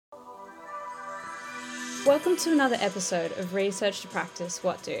Welcome to another episode of Research to Practice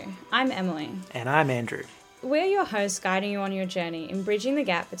What Do. I'm Emily. And I'm Andrew. We're your hosts guiding you on your journey in bridging the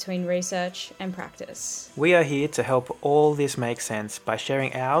gap between research and practice. We are here to help all this make sense by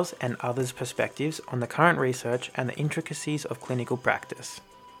sharing ours and others' perspectives on the current research and the intricacies of clinical practice.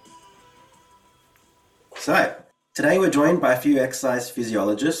 So, today we're joined by a few exercise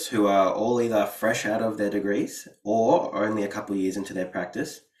physiologists who are all either fresh out of their degrees or only a couple of years into their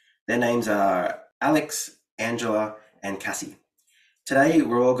practice. Their names are Alex, Angela, and Cassie. Today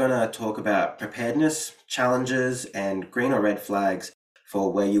we're all going to talk about preparedness, challenges, and green or red flags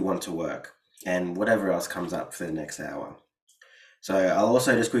for where you want to work and whatever else comes up for the next hour. So I'll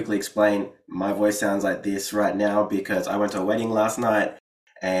also just quickly explain, my voice sounds like this right now because I went to a wedding last night,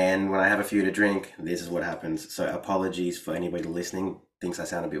 and when I have a few to drink, this is what happens. So apologies for anybody listening, thinks I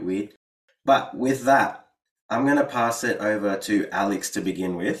sound a bit weird. But with that, I'm going to pass it over to Alex to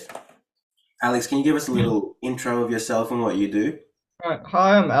begin with. Alex, can you give us a little intro of yourself and what you do? Right.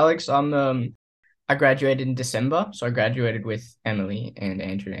 Hi, I'm Alex. I graduated in December, so I graduated with Emily and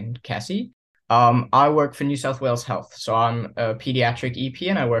Andrew and Cassie. I work for New South Wales Health, so I'm a pediatric EP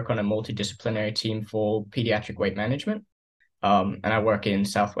and I work on a multidisciplinary team for pediatric weight management. And I work in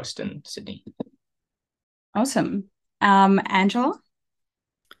southwestern Sydney. Awesome. Angela?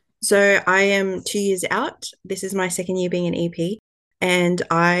 So I am 2 years out. This is my second year being an EP, and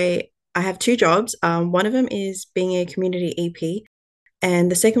I have two jobs. One of them is being a community EP, and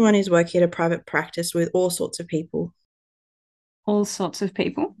the second one is working at a private practice with all sorts of people. All sorts of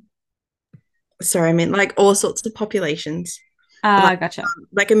people? Sorry, I mean like all sorts of populations. Gotcha.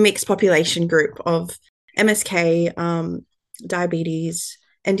 Like a mixed population group of MSK, diabetes,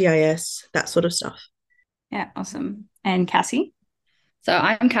 NDIS, that sort of stuff. Yeah, awesome. And Cassie? So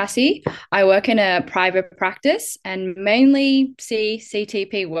I'm Cassie. I work in a private practice and mainly see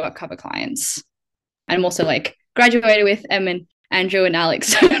CTP work cover clients. I'm also graduated with Andrew and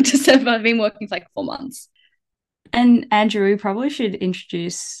Alex. Just I've been working for 4 months. And Andrew, we probably should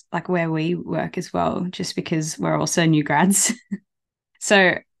introduce where we work as well, just because we're also new grads.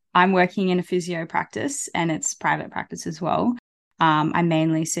 So I'm working in a physio practice and it's private practice as well. I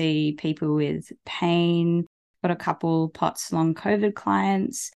mainly see people with pain, got a couple POTS long COVID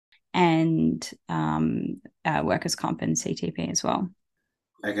clients, and workers' comp and CTP as well.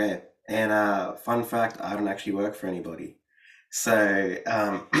 Okay, and fun fact, I don't actually work for anybody. So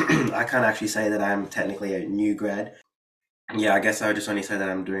I can't actually say that I'm technically a new grad. Yeah, I guess I would just only say that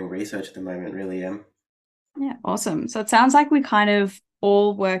I'm doing research at the moment, really am. Yeah, awesome. So it sounds like we kind of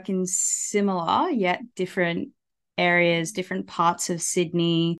all work in similar yet different areas, different parts of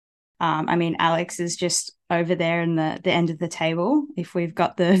Sydney. Alex is just over there in the end of the table. If we've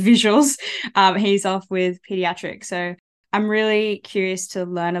got the visuals, he's off with pediatrics. So I'm really curious to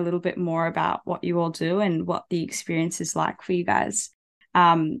learn a little bit more about what you all do and what the experience is like for you guys.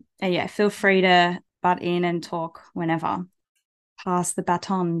 And yeah, feel free to butt in and talk whenever. Pass the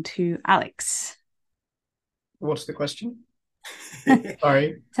baton to Alex. What's the question?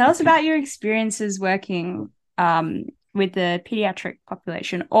 Sorry. Tell us about your experiences working with the pediatric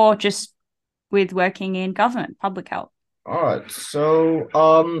population, or just with working in government, public health. All right. So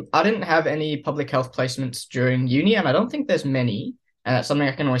I didn't have any public health placements during uni, and I don't think there's many. And that's something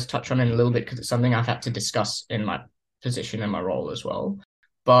I can always touch on in a little bit because it's something I've had to discuss in my position and my role as well.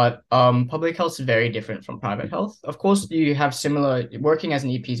 But public health is very different from private health. Of course, you have similar, working as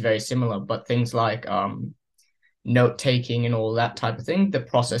an EP is very similar, but things like note taking and all that type of thing, the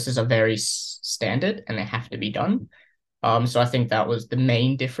processes are very standard and they have to be done. So I think that was the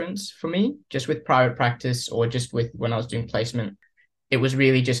main difference for me, just with private practice or just with when I was doing placement. It was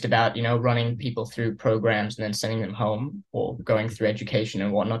really just about, running people through programs and then sending them home or going through education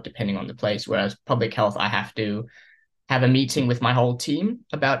and whatnot, depending on the place. Whereas public health, I have to have a meeting with my whole team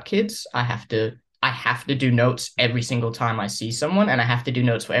about kids. I have to do notes every single time I see someone, and I have to do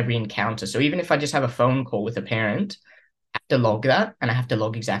notes for every encounter. So even if I just have a phone call with a parent, I have to log that, and I have to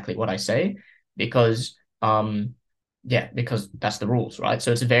log exactly what I say because that's the rules, right?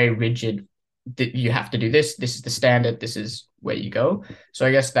 So it's a very rigid, you have to do this is the standard, this is where you go. So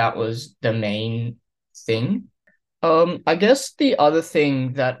I guess that was the main thing. I guess the other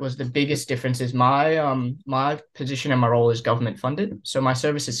thing that was the biggest difference is my position and my role is government funded. So my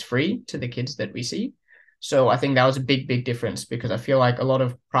service is free to the kids that we see. So I think that was a big difference because I feel like a lot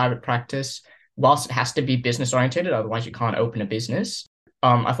of private practice, whilst it has to be business oriented, otherwise you can't open a business.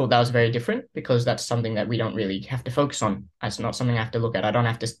 I thought that was very different because that's something that we don't really have to focus on. It's not something I have to look at. I don't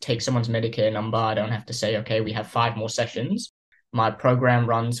have to take someone's Medicare number. I don't have to say, okay, we have 5 more sessions. My program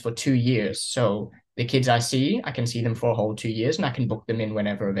runs for 2 years. So the kids I can see them for a whole 2 years and I can book them in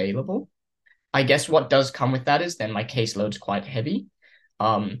whenever available. I guess what does come with that is then my caseload's quite heavy.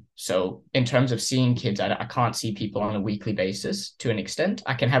 So in terms of seeing kids, I can't see people on a weekly basis to an extent.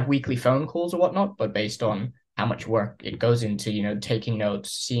 I can have weekly phone calls or whatnot, but based on how much work it goes into, taking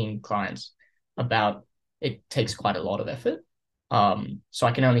notes, seeing clients about, it takes quite a lot of effort. So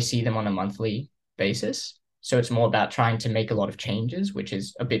I can only see them on a monthly basis. So it's more about trying to make a lot of changes, which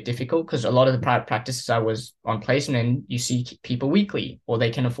is a bit difficult because a lot of the private practices I was on placement in, you see people weekly, or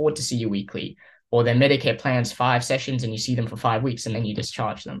they can afford to see you weekly, or their Medicare plans 5 sessions and you see them for 5 weeks and then you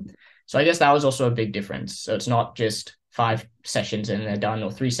discharge them. So I guess that was also a big difference. So it's not just 5 sessions and they're done,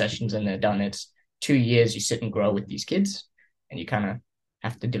 or 3 sessions and they're done. It's 2 years you sit and grow with these kids and you kind of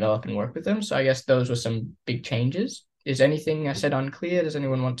have to develop and work with them. So I guess those were some big changes. Is anything I said unclear? Does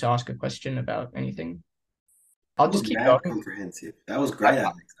anyone want to ask a question about anything? I'll That was just keep mad going. comprehensive. That was great,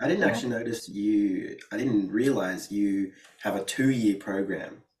 Alex. I didn't actually notice I didn't realize you have a 2-year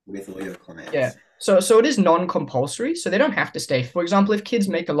program with all your Yeah. clients. So it is non-compulsory. So they don't have to stay. For example, if kids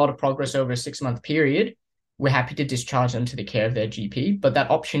make a lot of progress over a 6-month period, we're happy to discharge them to the care of their GP, but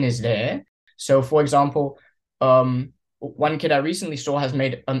that option is there. So for example, one kid I recently saw has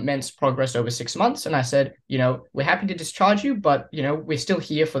made immense progress over 6 months. And I said, we're happy to discharge you, but we're still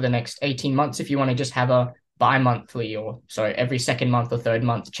here for the next 18 months if you want to just have a bi-monthly, or sorry, every second month or third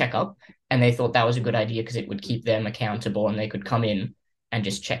month checkup. And they thought that was a good idea because it would keep them accountable and they could come in and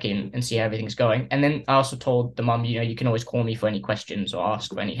just check in and see how everything's going. And then I also told the mum, you can always call me for any questions or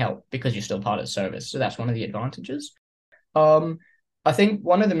ask for any help because you're still part of the service. So that's one of the advantages. I think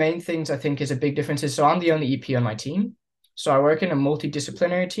one of the main things I think is a big difference is, so I'm the only EP on my team. So I work in a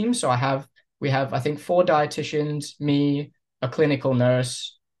multidisciplinary team. So we have, I think, 4 dietitians, me, a clinical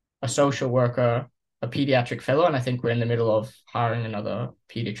nurse, a social worker, a pediatric fellow, and I think we're in the middle of hiring another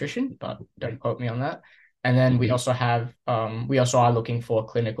pediatrician, but don't quote me on that. And then we also are looking for a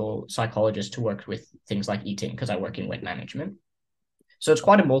clinical psychologist to work with things like eating because I work in weight management. So it's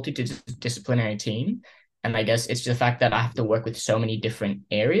quite a multidisciplinary team. And I guess it's the fact that I have to work with so many different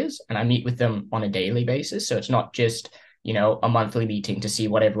areas and I meet with them on a daily basis. So it's not just, a monthly meeting to see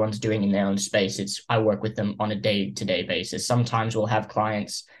what everyone's doing in their own space. I work with them on a day-to-day basis. Sometimes we'll have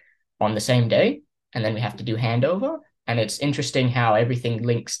clients on the same day and then we have to do handover. And it's interesting how everything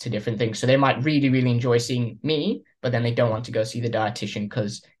links to different things. So they might really, really enjoy seeing me, but then they don't want to go see the dietitian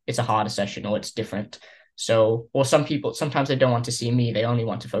because it's a harder session or it's different. So, or some people, sometimes they don't want to see me. They only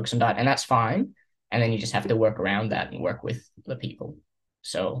want to focus on diet, and that's fine. And then you just have to work around that and work with the people.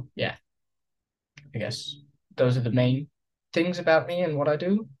 So yeah, I guess those are the main things about me and what I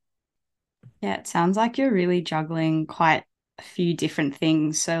do. Yeah, it sounds like you're really juggling quite a few different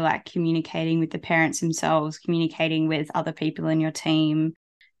things. So, like communicating with the parents themselves, communicating with other people in your team,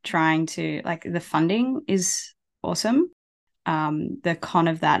 trying to, like, the funding is awesome. The con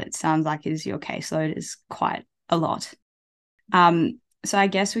of that, it sounds like, is your caseload is quite a lot. So I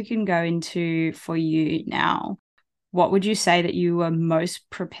guess we can go into, for you now, what would you say that you were most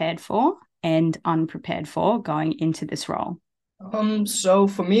prepared for and unprepared for going into this role? So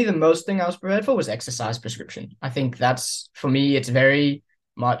for me, the most thing I was prepared for was exercise prescription. I think that's, for me, it's very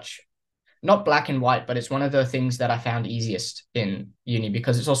much not black and white, but it's one of the things that I found easiest in uni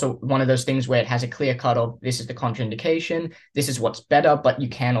because it's also one of those things where it has a clear cut of this is the contraindication, this is what's better, but you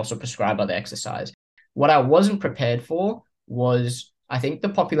can also prescribe other exercise. What I wasn't prepared for was, I think, the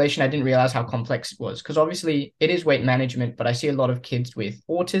population. I didn't realize how complex it was because obviously it is weight management, but I see a lot of kids with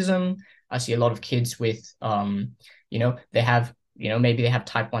autism. I see a lot of kids with, they have, maybe they have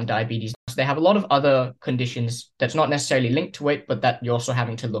type 1 diabetes. So they have a lot of other conditions that's not necessarily linked to weight, but that you're also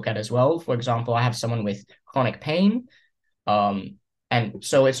having to look at as well. For example, I have someone with chronic pain. And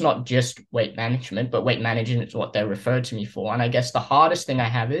so it's not just weight management, but weight management is what they're referred to me for. And I guess the hardest thing I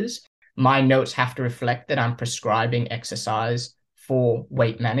have is my notes have to reflect that I'm prescribing exercise for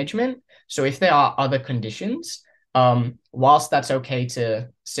weight management. So if there are other conditions, whilst that's okay to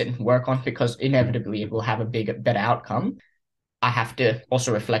sit and work on because inevitably it will have a better outcome, I have to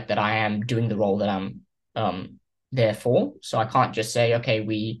also reflect that I am doing the role that I'm there for. So I can't just say, okay,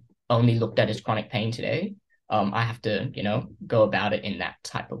 we only looked at his chronic pain today. I have to, go about it in that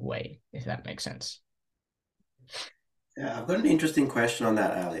type of way, if that makes sense. Yeah, I've got an interesting question on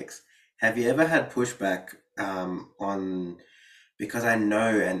that, Alex. Have you ever had pushback on, because I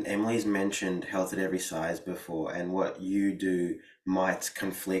know, and Emily's mentioned health at every size before, and what you do might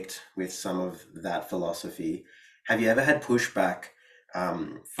conflict with some of that philosophy. Have you ever had pushback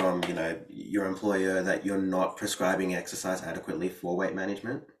from, your employer that you're not prescribing exercise adequately for weight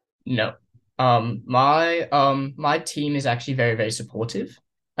management? No. My team is actually very, very supportive.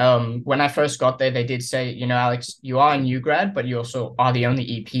 When I first got there, they did say, Alex, you are a new grad, but you also are the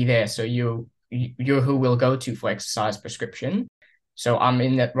only EP there. So you're who we'll go to for exercise prescription. So I'm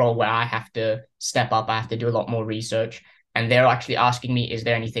in that role where I have to step up. I have to do a lot more research, and they're actually asking me, is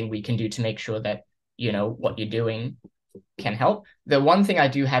there anything we can do to make sure that, what you're doing can help? The one thing I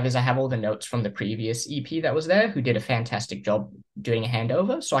do have is I have all the notes from the previous EP that was there, who did a fantastic job doing a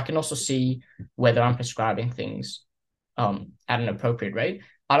handover. So I can also see whether I'm prescribing things at an appropriate rate.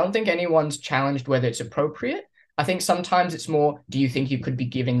 I don't think anyone's challenged whether it's appropriate. I think sometimes it's more, do you think you could be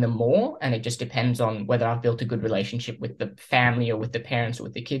giving them more? And it just depends on whether I've built a good relationship with the family or with the parents or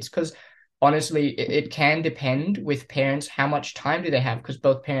with the kids. Because honestly, it can depend with parents, how much time do they have? Because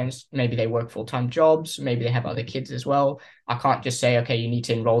both parents, maybe they work full-time jobs, maybe they have other kids as well. I can't just say, okay, you need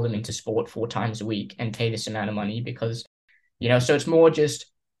to enroll them into sport 4 times a week and pay this amount of money because, so it's more just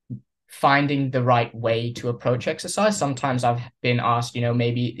finding the right way to approach exercise. Sometimes I've been asked,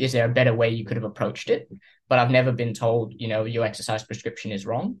 maybe is there a better way you could have approached it? But I've never been told, your exercise prescription is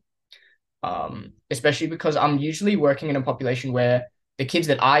wrong. Especially because I'm usually working in a population where the kids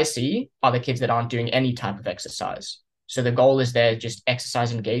that I see are the kids that aren't doing any type of exercise. So the goal is there, just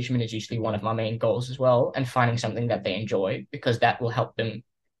exercise engagement is usually one of my main goals as well, and finding something that they enjoy because that will help them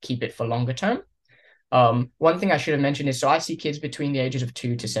keep it for longer term. One thing I should have mentioned is, so I see kids between the ages of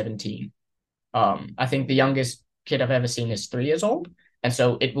 2 to 17. I think the youngest kid I've ever seen is 3 years old. And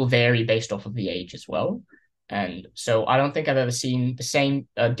so it will vary based off of the age as well. And so I don't think I've ever seen the same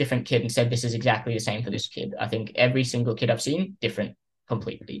different kid and said, this is exactly the same for this kid. I think every single kid I've seen, different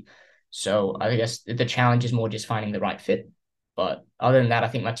completely. So I guess the challenge is more just finding the right fit. But other than that, I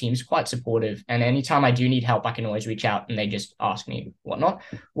think my team's quite supportive. And anytime I do need help, I can always reach out and they just ask me whatnot.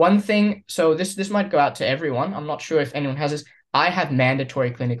 One thing, so this might go out to everyone. I'm not sure if anyone has this. I have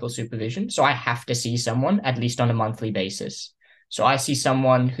mandatory clinical supervision. So I have to see someone at least on a monthly basis. So I see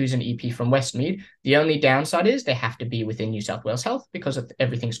someone who's an EP from Westmead. The only downside is they have to be within New South Wales Health because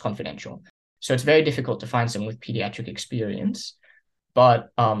everything's confidential. So it's very difficult to find someone with pediatric experience. But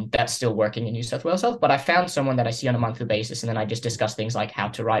that's still working in New South Wales Health. But I found someone that I see on a monthly basis, and then I just discuss things like how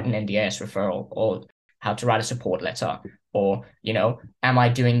to write an NDAS referral or how to write a support letter, or, am I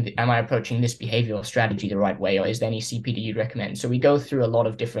approaching this behavioral strategy the right way, or is there any CPD you'd recommend? So we go through a lot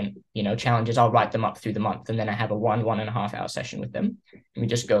of different, challenges. I'll write them up through the month, and then I have a 1.5 hour session with them, and we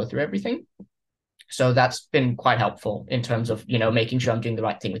just go through everything. So that's been quite helpful in terms of, making sure I'm doing the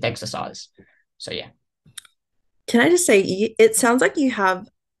right thing with exercise. So yeah. Can I just say, it sounds like you have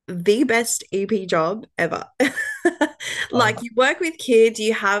the best EP job ever. Like, you work with kids,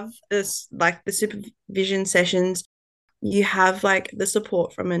 you have this, like, the supervision sessions, you have like the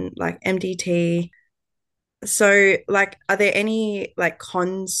support from an like MDT. So like, are there any like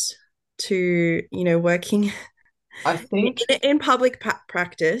cons to, working I think in public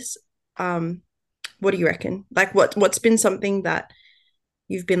practice? What do you reckon? Like, what's been something that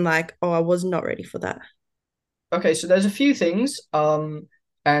you've been like, oh, I was not ready for that? Okay, so there's a few things,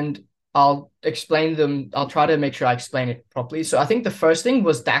 and I'll explain them. I'll try to make sure I explain it properly. So I think the first thing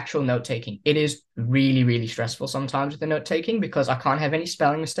was the actual note taking. It is really, really stressful sometimes with the note taking because I can't have any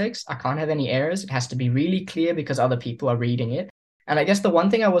spelling mistakes. I can't have any errors. It has to be really clear because other people are reading it. And I guess the one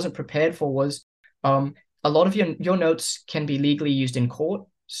thing I wasn't prepared for was a lot of your notes can be legally used in court.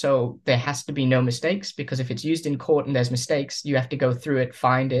 So there has to be no mistakes because if it's used in court and there's mistakes, you have to go through it,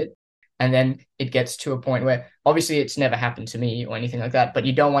 find it. And then it gets to a point where, obviously it's never happened to me or anything like that, but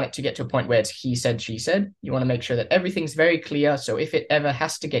you don't want it to get to a point where it's he said, she said. You want to make sure that everything's very clear. So if it ever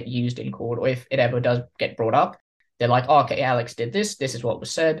has to get used in court, or if it ever does get brought up, they're like, oh, okay, Alex did this. This is what was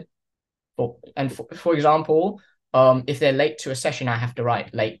said. For example, if they're late to a session, I have to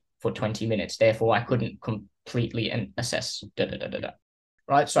write late for 20 minutes. Therefore, I couldn't completely assess.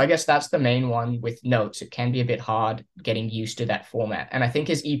 Right. So I guess that's the main one with notes. It can be a bit hard getting used to that format. And I think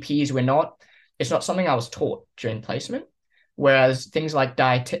as EPs, it's not something I was taught during placement. Whereas things like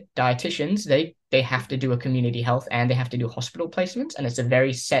dietitians, they have to do a community health and they have to do hospital placements. And it's a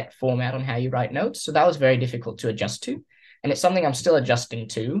very set format on how you write notes. So that was very difficult to adjust to. And it's something I'm still adjusting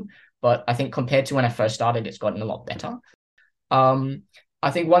to. But I think compared to when I first started, it's gotten a lot better.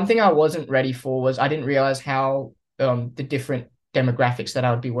 I think one thing I wasn't ready for was I didn't realize how the different demographics that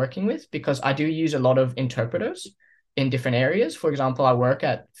I would be working with, because I do use a lot of interpreters in different areas. For example, I work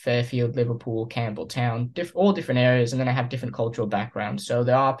at Fairfield, Liverpool, Campbelltown, all different areas, and then I have different cultural backgrounds. So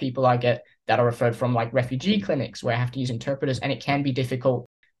there are people I get that are referred from like refugee clinics where I have to use interpreters, and it can be difficult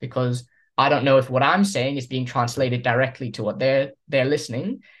because I don't know if what I'm saying is being translated directly to what they're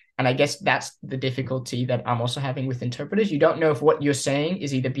listening. And I guess that's the difficulty that I'm also having with interpreters. You don't know if what you're saying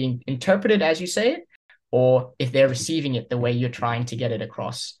is either being interpreted as you say it, or if they're receiving it the way you're trying to get it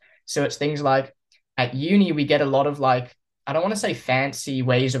across. So it's things like at uni, we get a lot of like I don't want to say fancy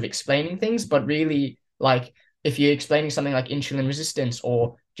ways of explaining things, but really like if you're explaining something like insulin resistance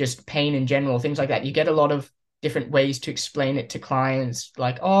or just pain in general, things like that, you get a lot of different ways to explain it to clients,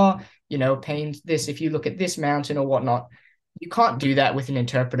 like, oh, pain's this, if you look at this mountain or whatnot. You can't do that with an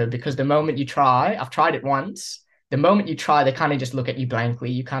interpreter because the moment you try, I've tried it once, the moment you try, they kind of just look at you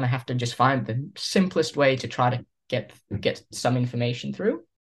blankly. You kind of have to just find the simplest way to try to get some information through.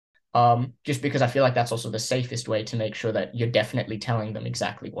 Just because I feel like that's also the safest way to make sure that you're definitely telling them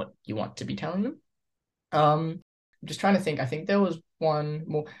exactly what you want to be telling them. I'm just trying to think. I think there was one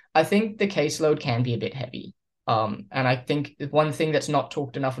more. I think the caseload can be a bit heavy. And I think one thing that's not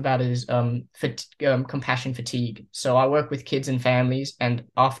talked enough about is compassion fatigue. So I work with kids and families, and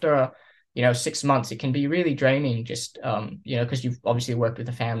after 6 months, it can be really draining. Just because you've obviously worked with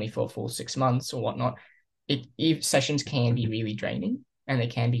a family for a full 6 months or whatnot, sessions can be really draining and they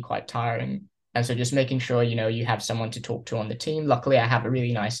can be quite tiring. And so just making sure you have someone to talk to on the team. Luckily, I have a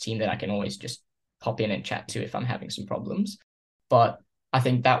really nice team that I can always just pop in and chat to if I'm having some problems. But I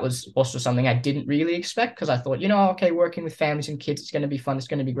think that was also something I didn't really expect because I thought, okay, working with families and kids, it's going to be fun. It's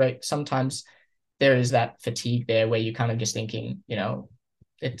going to be great. Sometimes there is that fatigue there where you're kind of just thinking,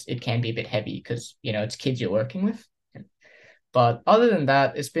 it can be a bit heavy because, it's kids you're working with. But other than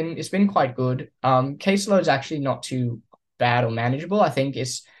that, it's been quite good. Caseload's actually not too bad or manageable. I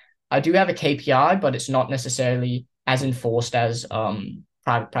do have a KPI, but it's not necessarily as enforced as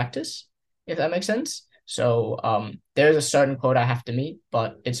private practice, if that makes sense. So there's a certain quota I have to meet,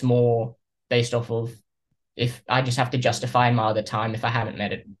 but it's more based off of if I just have to justify my other time if I haven't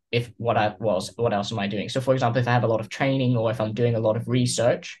met it, what else am I doing? So for example, if I have a lot of training or if I'm doing a lot of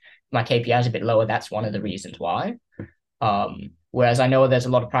research, my KPI is a bit lower. That's one of the reasons why. Whereas I know there's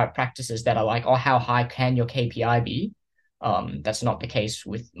a lot of private practices that are like, oh, how high can your KPI be? That's not the case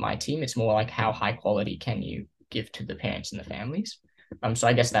with my team. It's more like how high quality can you give to the parents and the families. So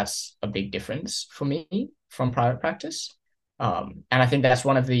I guess that's a big difference for me from private practice. And I think that's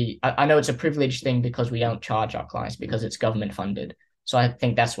I know it's a privileged thing because we don't charge our clients because it's government funded. So I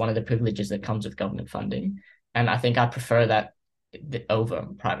think that's one of the privileges that comes with government funding. And I think I prefer that over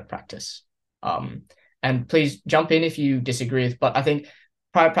private practice. And please jump in if you disagree with, but I think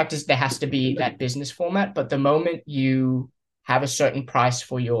private practice, there has to be that business format. But the moment you have a certain price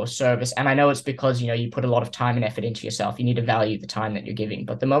for your service, and I know it's because, you put a lot of time and effort into yourself, you need to value the time that you're giving.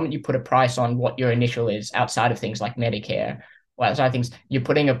 But the moment you put a price on what your initial is outside of things like Medicare, or outside of things, you're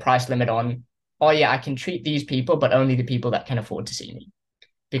putting a price limit on, oh yeah, I can treat these people, but only the people that can afford to see me.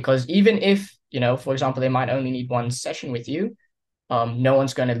 Because even if, for example, they might only need one session with you, no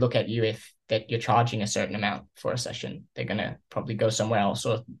one's going to look at you if that you're charging a certain amount for a session. They're going to probably go somewhere else,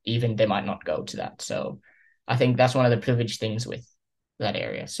 or even they might not go to that. So I think that's one of the privileged things with that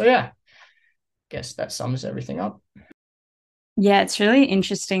area. So yeah, guess that sums everything up. Yeah, it's really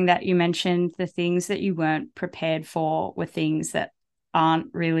interesting that you mentioned the things that you weren't prepared for were things that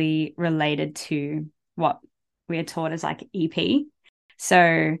aren't really related to what we're taught as like EP.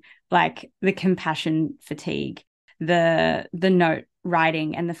 So like the compassion fatigue, the note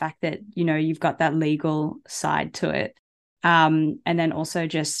writing, and the fact that, you've got that legal side to it. And then also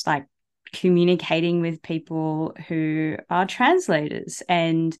just like communicating with people who are translators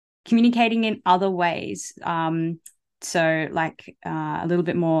and communicating in other ways. So like a little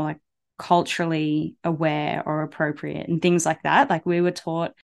bit more like culturally aware or appropriate and things like that. Like we were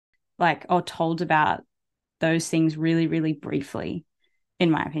taught like or told about those things really, really briefly, in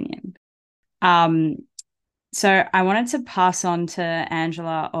my opinion. So I wanted to pass on to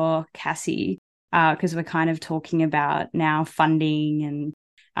Angela or Cassie because we're kind of talking about now funding and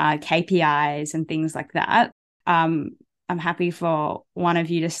KPIs and things like that. I'm happy for one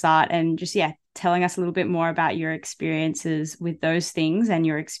of you to start and just, telling us a little bit more about your experiences with those things and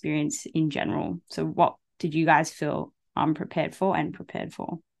your experience in general. So what did you guys feel unprepared for and prepared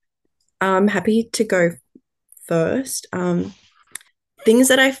for? I'm happy to go first. Things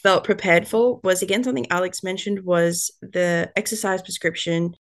that I felt prepared for was, again, something Alex mentioned was the exercise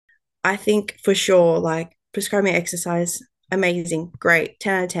prescription. I think for sure, like prescribing exercise, amazing, great,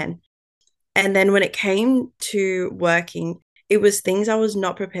 10 out of 10. And then when it came to working, it was things I was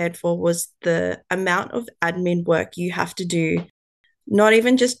not prepared for was the amount of admin work you have to do, not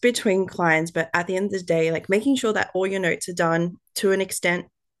even just between clients, but at the end of the day, like making sure that all your notes are done to an extent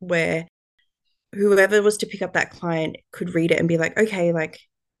where whoever was to pick up that client could read it and be like, okay, like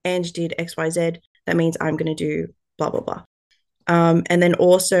Ange did XYZ, that means I'm going to do blah, blah, blah. And then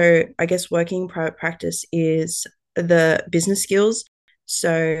also, I guess working in private practice is the business skills.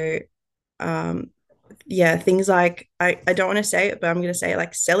 So, things like, I don't want to say it, but I'm going to say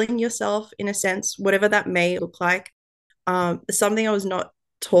like selling yourself in a sense, whatever that may look like. something I was not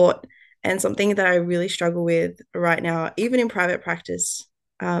taught and something that I really struggle with right now, even in private practice,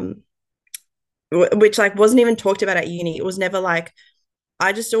 which like wasn't even talked about at uni. It was never like,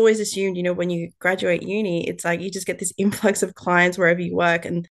 I just always assumed, when you graduate uni, it's like you just get this influx of clients wherever you work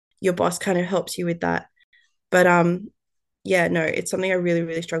and your boss kind of helps you with that. But yeah, no, it's something I really,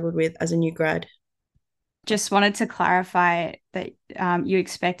 really struggled with as a new grad. Just wanted to clarify that you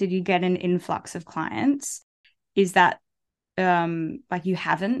expected you get an influx of clients. Is that like you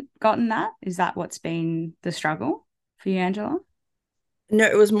haven't gotten that? Is that what's been the struggle for you, Angela? No,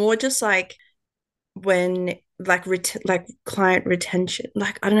 it was more just like when like client retention.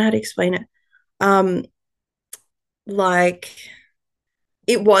 Like I don't know how to explain it. Um, like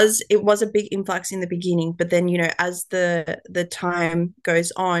it was a big influx in the beginning, but then as the time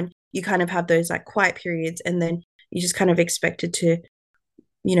goes on, you kind of have those like quiet periods, and then you just kind of expected to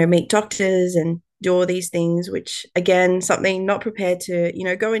meet doctors and do all these things, which again, something not prepared to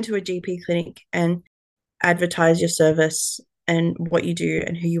go into a GP clinic and advertise your service and what you do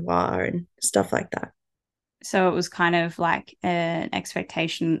and who you are and stuff like that. So it was kind of like an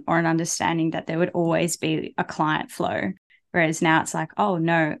expectation or an understanding that there would always be a client flow. Whereas now it's like, oh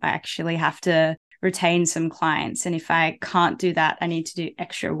no, I actually have to retain some clients. And if I can't do that, I need to do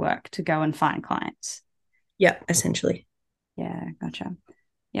extra work to go and find clients. Yeah, essentially. Yeah, gotcha.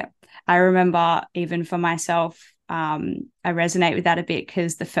 Yep. I remember even for myself, I resonate with that a bit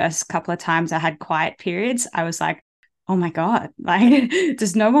because the first couple of times I had quiet periods, I was like, oh my God, like,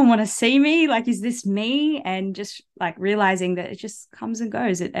 does no one want to see me? Like, is this me? And just like realizing that it just comes and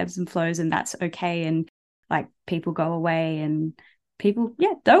goes, it ebbs and flows, and that's okay. And like people go away and people,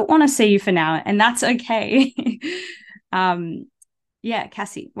 yeah, don't want to see you for now. And that's okay. Yeah,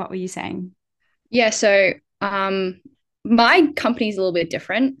 Cassie, what were you saying? Yeah, so my company's a little bit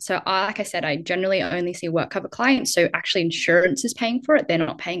different. So like I said, I generally only see work cover clients. So actually insurance is paying for it. They're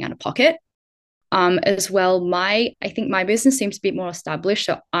not paying out of pocket. As well, I think my business seems a bit more established.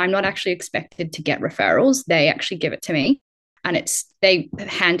 So I'm not actually expected to get referrals. They actually give it to me. And they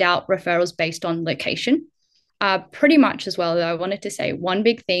hand out referrals based on location. Pretty much as well, though, I wanted to say one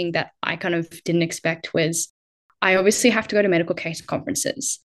big thing that I kind of didn't expect was I obviously have to go to medical case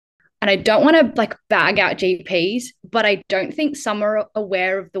conferences. And I don't want to like bag out GPs, but I don't think some are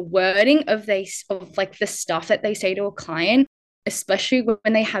aware of the wording of like the stuff that they say to a client, especially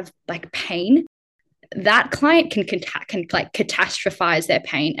when they have like pain. That client can like catastrophize their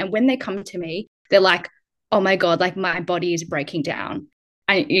pain. And when they come to me, they're like, oh my God, like my body is breaking down.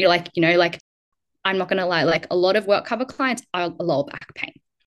 And you're like, like I'm not gonna lie, like a lot of work cover clients are lower back pain.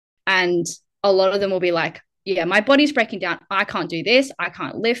 And a lot of them will be like, yeah, my body's breaking down. I can't do this. I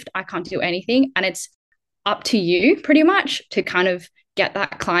can't lift. I can't do anything. And it's up to you pretty much to kind of get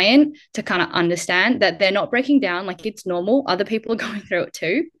that client to kind of understand that they're not breaking down. Like it's normal. Other people are going through it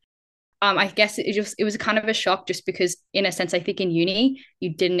too. I guess it was kind of a shock just because in a sense, I think in uni,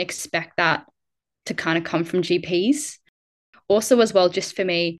 you didn't expect that to kind of come from GPs. Also as well, just for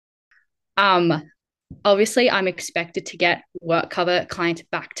me, obviously I'm expected to get work cover clients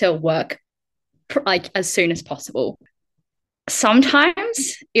back to work like as soon as possible.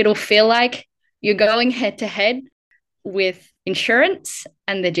 Sometimes it'll feel like you're going head to head with insurance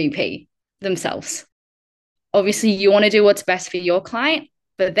and the GP themselves. Obviously, you want to do what's best for your client,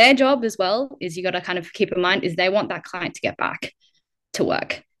 but their job as well is you got to kind of keep in mind is they want that client to get back to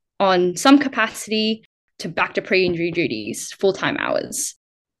work on some capacity to back to pre-injury duties, full-time hours.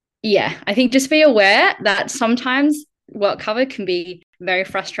 Yeah, I think just be aware that sometimes work cover can be very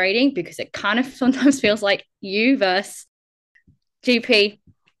frustrating because it kind of sometimes feels like you versus GP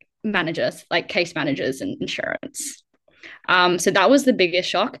managers, like case managers and insurance. So that was the biggest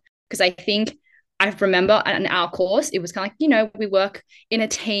shock because I think I remember in our course, it was kind of like, we work in a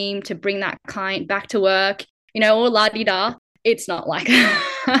team to bring that client back to work, or la-di-da. It's not like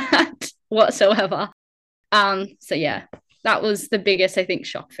that whatsoever. So yeah, that was the biggest, I think,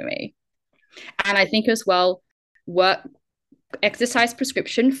 shock for me. And I think as well, exercise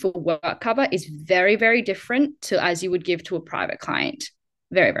prescription for work cover is very, very different to as you would give to a private client.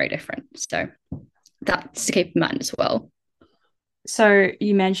 Very, very different. So that's to keep in mind as well. So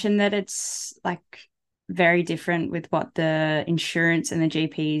you mentioned that it's like very different with what the insurance and the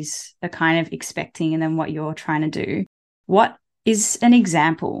GPs are kind of expecting and then what you're trying to do. What is an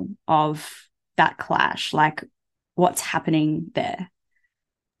example of that clash? Like what's happening there?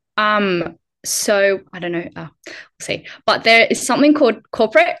 So I don't know, we'll see. But there is something called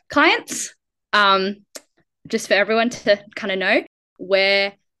corporate clients, just for everyone to kind of know,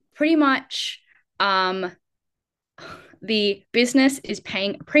 where pretty much the business is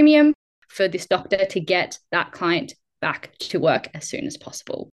paying a premium for this doctor to get that client back to work as soon as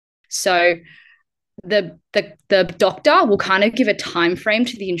possible. So the doctor will kind of give a time frame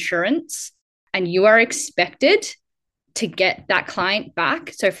to the insurance, and you are expected to get that client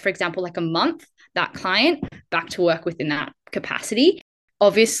back. So for example, like a month, that client back to work within that capacity.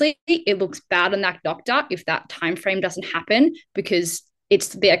 Obviously, it looks bad on that doctor if that time frame doesn't happen, because it's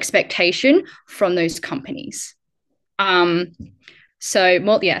the expectation from those companies. So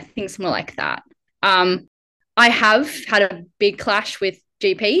more, things more like that. I have had a big clash with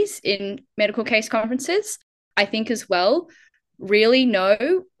GPs in medical case conferences. I think as well, for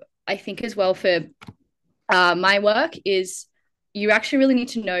my work is you actually really need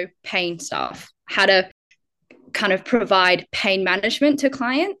to know pain stuff, how to kind of provide pain management to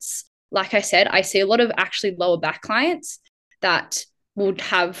clients. Like I said, I see a lot of actually lower back clients that would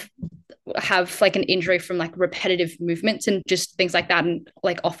have like an injury from like repetitive movements and just things like that, and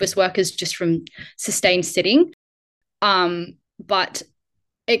like office workers just from sustained sitting. But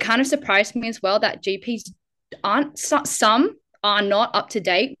it kind of surprised me as well that GPs some are not up to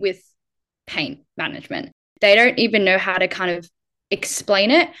date with pain management. They don't even know how to kind of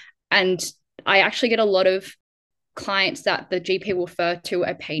explain it. And I actually get a lot of clients that the GP will refer to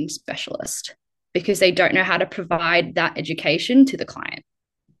a pain specialist because they don't know how to provide that education to the client.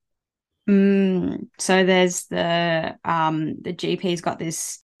 So there's the GP's got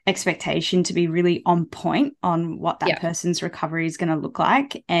this expectation to be really on point on what that person's recovery is going to look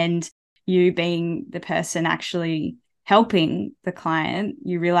like, and you being the person actually helping the client,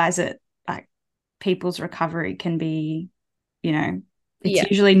 you realize that like people's recovery can be, it's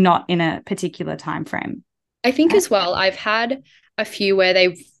usually not in a particular time frame. I think as well, I've had a few where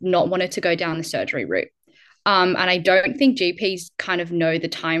they've not wanted to go down the surgery route. And I don't think GPs kind of know the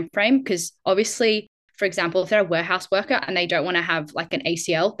time frame, because obviously, for example, if they're a warehouse worker and they don't want to have like an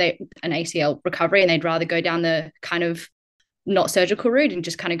ACL recovery, and they'd rather go down the kind of not surgical route and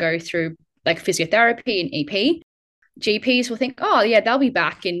just kind of go through like physiotherapy and EP, GPs will think, oh yeah, they'll be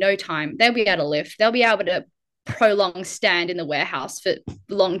back in no time. They'll be able to lift. They'll be able to prolong stand in the warehouse for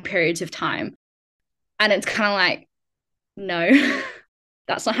long periods of time. And it's kind of like, no,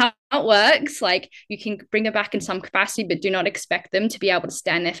 that's not how it works. Like, you can bring them back in some capacity, but do not expect them to be able to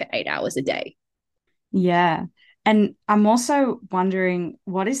stand there for 8 hours a day. Yeah. And I'm also wondering,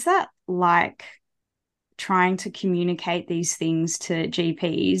 what is that like, trying to communicate these things to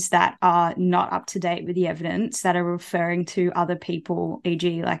GPs that are not up to date with the evidence, that are referring to other people,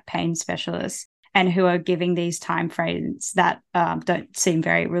 e.g. like pain specialists, and who are giving these timeframes that don't seem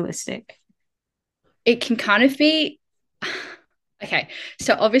very realistic? It can kind of be, okay,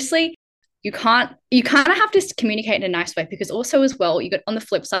 so obviously you kind of have to communicate in a nice way, because also as well, you got on the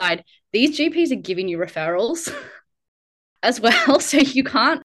flip side, these GPs are giving you referrals as well. So you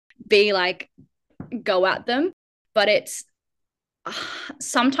can't be like, go at them, but it's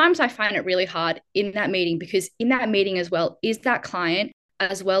sometimes I find it really hard in that meeting, because in that meeting as well is that client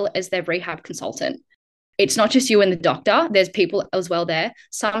as well as their rehab consultant. It's not just you and the doctor. There's people as well there.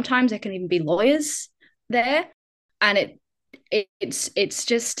 Sometimes there can even be lawyers there. And it's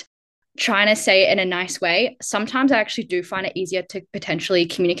just trying to say it in a nice way. Sometimes I actually do find it easier to potentially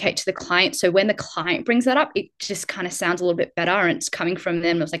communicate to the client. So when the client brings that up, it just kind of sounds a little bit better, and it's coming from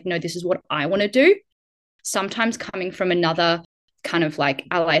them. It's like, no, this is what I want to do. Sometimes coming from another kind of like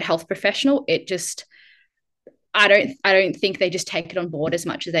allied health professional, it just, I don't think they just take it on board as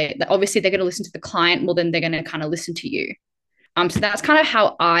much as obviously they're going to listen to the client more than they're going to kind of listen to you. So that's kind of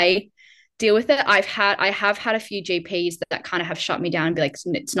how I deal with it. I have had a few GPs that kind of have shut me down and be like,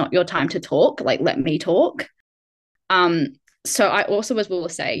 it's not your time to talk, like, let me talk. So I also as well will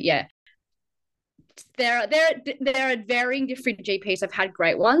say, yeah, there are varying different GPs. I've had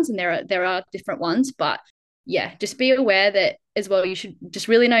great ones, and there are different ones, but yeah, just be aware that as well, you should just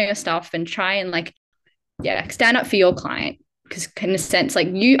really know your stuff and try and like, yeah, stand up for your client, because in a sense, like,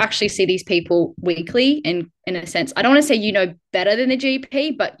 you actually see these people weekly, and in a sense, I don't want to say you know better than the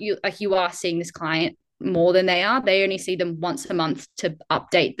GP, but you are seeing this client more than they are. They only see them once a month to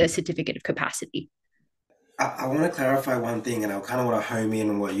update the certificate of capacity. I want to clarify one thing, and I kind of want to home in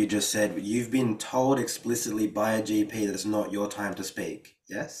on what you just said. You've been told explicitly by a GP that it's not your time to speak,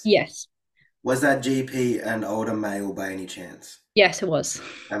 yes? Yes. Was that GP an older male by any chance? Yes, it was.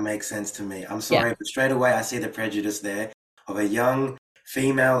 That makes sense to me. I'm sorry, but straight away I see the prejudice there of a young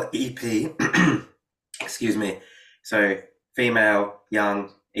female EP. Excuse me. So, female, young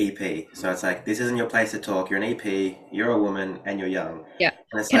EP. So it's like, this isn't your place to talk. You're an EP, you're a woman, and you're young. Yeah.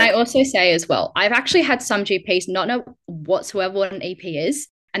 Can I also say as well, I've actually had some GPs not know whatsoever what an EP is,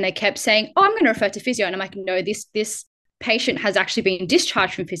 and they kept saying, oh, I'm going to refer to physio. And I'm like, no, this patient has actually been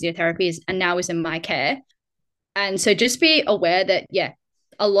discharged from physiotherapy and now is in my care. And so just be aware that, yeah,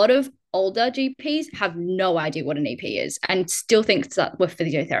 a lot of older GPs have no idea what an EP is and still think that we're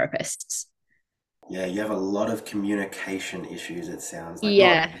physiotherapists. Yeah, you have a lot of communication issues, it sounds like. Not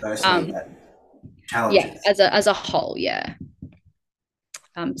Yeah. personally, but Yeah, challenges. as a whole, yeah.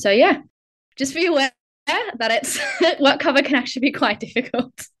 So yeah, just be aware that it's work cover can actually be quite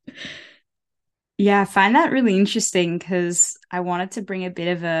difficult. Yeah, I find that really interesting because I wanted to bring a bit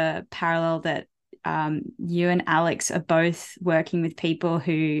of a parallel that you and Alex are both working with people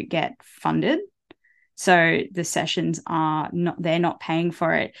who get funded. So the sessions are not, they're not paying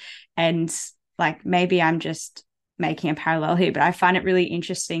for it. And like maybe I'm just making a parallel here, but I find it really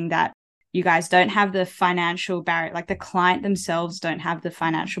interesting that you guys don't have the financial barrier, like the client themselves don't have the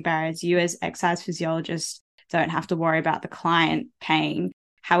financial barriers. You as exercise physiologists don't have to worry about the client paying.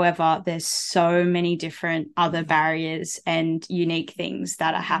 However, there's so many different other barriers and unique things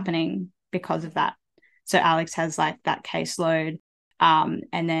that are happening because of that. So Alex has like that caseload. And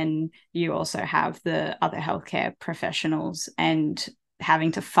then you also have the other healthcare professionals and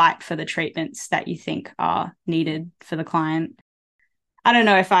having to fight for the treatments that you think are needed for the client. I don't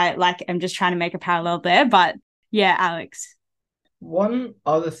know if I like, I'm just trying to make a parallel there, but yeah, Alex. One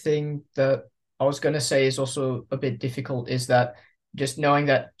other thing that I was going to say is also a bit difficult is that just knowing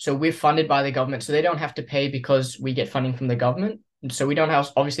that, so we're funded by the government, so they don't have to pay because we get funding from the government. And so we don't have,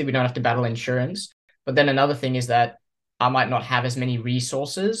 obviously, we don't have to battle insurance. But then another thing is that I might not have as many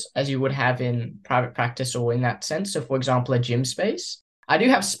resources as you would have in private practice or in that sense. So, for example, a gym space. I do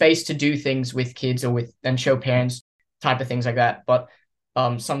have space to do things with kids or with and show parents type of things like that. But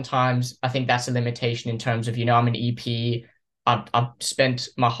sometimes I think that's a limitation in terms of, I'm an EP. I've spent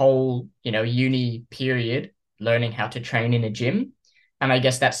my whole, uni period learning how to train in a gym. And I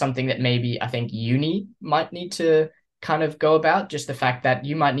guess that's something that maybe I think uni might need to kind of go about, just the fact that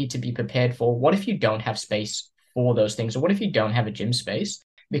you might need to be prepared for what if you don't have space for those things, or what if you don't have a gym space?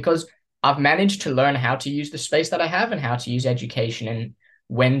 Because I've managed to learn how to use the space that I have and how to use education, and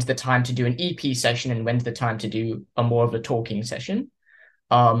when's the time to do an EP session and when's the time to do a more of a talking session.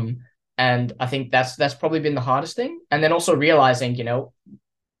 Um, and I think that's probably been the hardest thing. And then also realizing,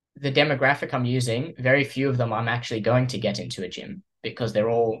 the demographic I'm using, very few of them I'm actually going to get into a gym because they're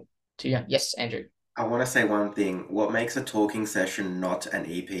all too young. Yes, Andrew. I want to say one thing. What makes a talking session not an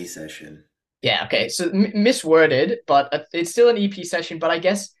EP session? Yeah, okay. So misworded, but it's still an EP session, but I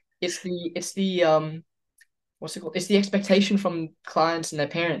guess it's the what's it called? It's the expectation from clients and their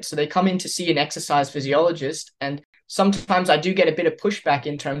parents. So they come in to see an exercise physiologist, and sometimes I do get a bit of pushback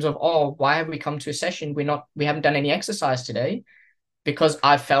in terms of, oh, why have we come to a session? We haven't done any exercise today, because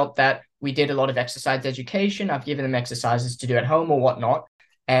I felt that we did a lot of exercise education. I've given them exercises to do at home or whatnot.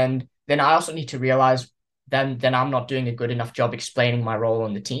 And then I also need to realize then I'm not doing a good enough job explaining my role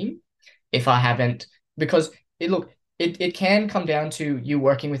on the team if I haven't, because it can come down to you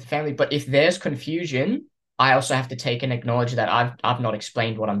working with the family, but if there's confusion, I also have to take and acknowledge that I've not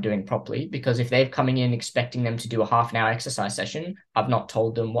explained what I'm doing properly, because if they're coming in expecting them to do a half an hour exercise session, I've not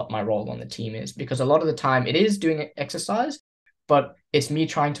told them what my role on the team is, because a lot of the time it is doing exercise, but it's me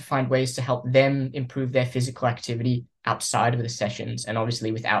trying to find ways to help them improve their physical activity outside of the sessions, and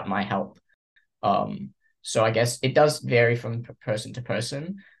obviously without my help. So I guess it does vary from person to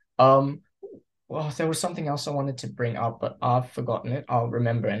person. Um, well, there was something else I wanted to bring up, but I've forgotten it. I'll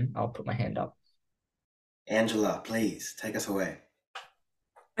remember and I'll put my hand up. Angela, please take us away.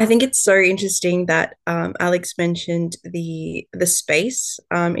 I think it's so interesting that Alex mentioned the space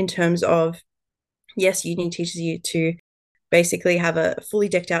in terms of, yes, uni teaches you to basically have a fully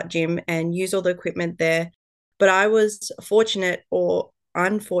decked out gym and use all the equipment there. But I was fortunate or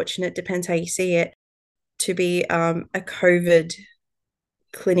unfortunate, depends how you see it, to be a COVID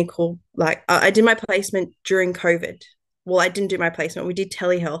clinical. Like I did my placement during COVID. Well, I didn't do my placement. We did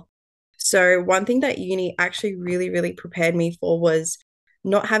telehealth. So one thing that uni actually really, really prepared me for was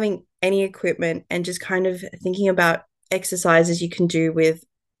not having any equipment and just kind of thinking about exercises you can do with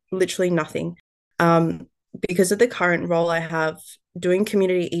literally nothing. Because of the current role I have doing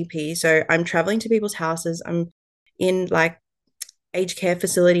community EP, so I'm traveling to people's houses, I'm in like aged care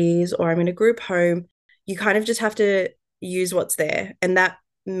facilities, or I'm in a group home. You kind of just have to use what's there. And that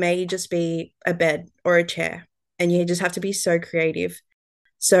may just be a bed or a chair. And you just have to be so creative.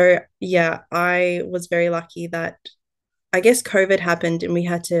 So, yeah, I was very lucky that I guess COVID happened and we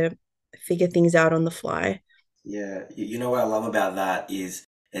had to figure things out on the fly. Yeah, you know what I love about that is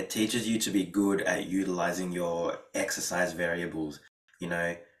it teaches you to be good at utilizing your exercise variables, you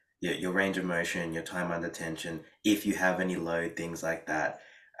know, your range of motion, your time under tension, if you have any load, things like that.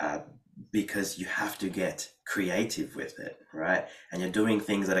 uh, because you have to get creative with it, right? And you're doing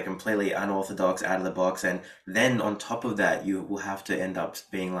things that are completely unorthodox, out of the box. And then on top of that, you will have to end up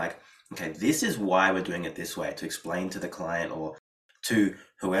being like, okay, this is why we're doing it this way, to explain to the client or to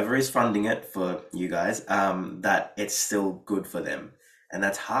whoever is funding it for you guys, that it's still good for them. And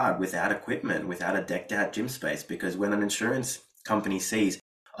that's hard without equipment, without a decked out gym space, because when an insurance company sees,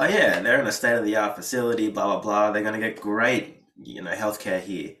 oh yeah, they're in a state of the art facility, blah, blah, blah, they're going to get great, healthcare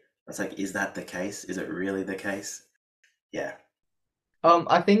here. It's like, is that the case? Is it really the case? Yeah.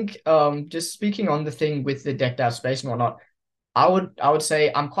 I think just speaking on the thing with the decked out space and whatnot, I would say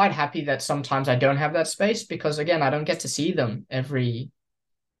I'm quite happy that sometimes I don't have that space, because again, I don't get to see them every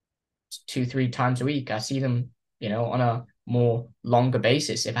 2-3 times a week. I see them, on a more longer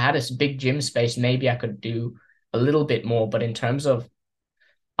basis. If I had a big gym space, maybe I could do a little bit more. But in terms of,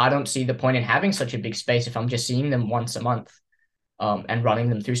 I don't see the point in having such a big space if I'm just seeing them once a month, and running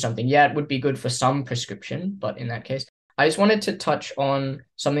them through something. Yeah, it would be good for some prescription, but in that case, I just wanted to touch on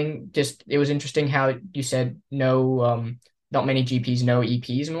something. Just, it was interesting how you said no, not many GPs know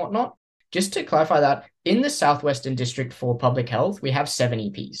EPs and whatnot. Just to clarify that, in the Southwestern District for Public Health, we have 7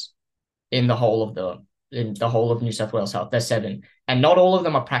 EPs in the whole of New South Wales Health. There's 7, and not all of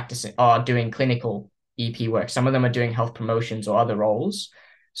them are doing clinical EP work. Some of them are doing health promotions or other roles.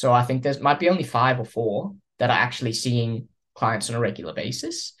 So I think might be only 5 or 4 that are actually seeing clients on a regular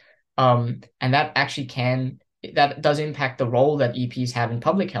basis. And that does impact the role that EPs have in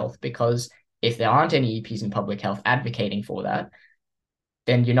public health, because if there aren't any EPs in public health advocating for that,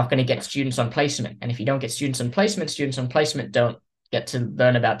 then you're not going to get students on placement. And if you don't get students on placement don't get to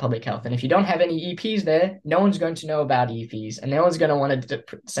learn about public health. And if you don't have any EPs there, no one's going to know about EPs, and no one's going to want to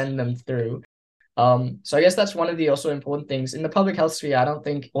send them through. So I guess that's one of the also important things in the public health sphere. I don't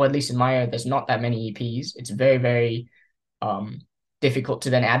think, or at least in my area, there's not that many EPs. It's very, very difficult to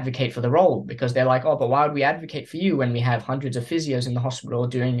then advocate for the role, because they're like, oh, but why would we advocate for you when we have hundreds of physios in the hospital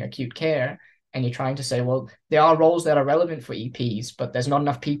doing acute care? And you're trying to say, well, there are roles that are relevant for EPs, but there's not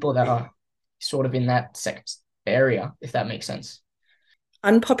enough people that are sort of in that area, if that makes sense.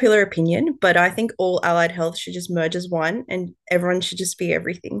 Unpopular opinion, but I think all allied health should just merge as one, and everyone should just be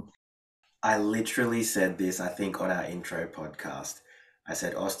everything. I literally said this, I think, on our intro podcast. I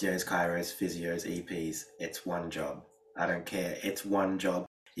said osteos, chiros, physios, EPs, it's one job. I don't care. It's one job.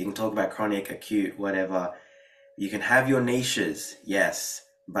 You can talk about chronic, acute, whatever. You can have your niches, yes,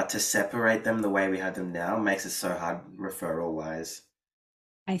 but to separate them the way we have them now makes it so hard referral-wise.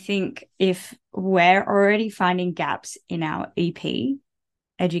 I think if we're already finding gaps in our EP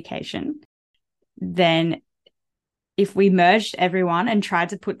education, then if we merged everyone and tried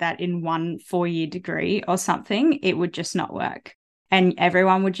to put that in one 4-year degree or something, it would just not work. And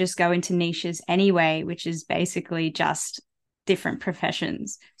everyone would just go into niches anyway, which is basically just different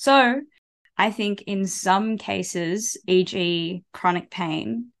professions. So I think in some cases, e.g. chronic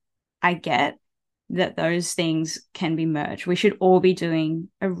pain, I get that those things can be merged. We should all be doing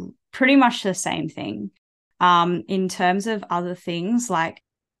pretty much the same thing. In terms of other things like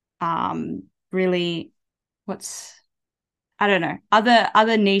really I don't know,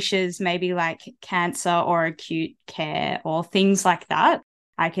 other niches, maybe like cancer or acute care or things like that,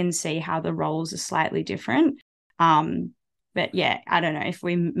 I can see how the roles are slightly different. But yeah, I don't know, if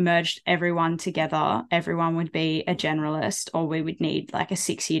we merged everyone together, everyone would be a generalist, or we would need like a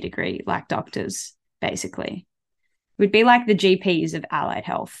 6-year degree like doctors, basically. We'd be like the GPs of allied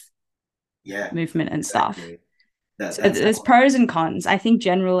health movement and exactly. stuff. So there's pros and cons. I think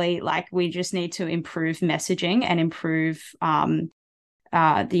generally, like, we just need to improve messaging and improve the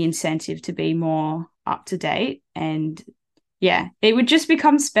incentive to be more up to date. And yeah, it would just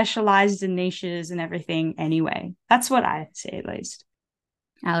become specialized in niches and everything anyway. That's what I see, at least.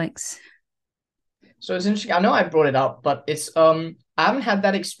 Alex. So it's interesting. I know I brought it up, but it's I haven't had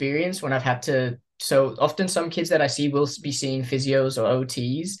that experience when I've had to. So often some kids that I see will be seeing physios or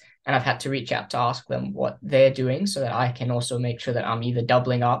OTs, and I've had to reach out to ask them what they're doing so that I can also make sure that I'm either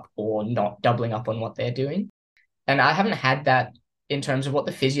doubling up or not doubling up on what they're doing. And I haven't had that in terms of what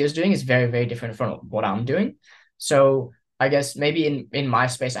the physio is doing is very, very different from what I'm doing. So I guess maybe in my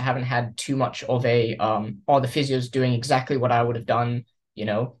space, I haven't had too much of a, the physio's doing exactly what I would have done,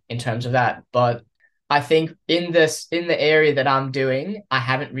 in terms of that. But I think in the area that I'm doing, I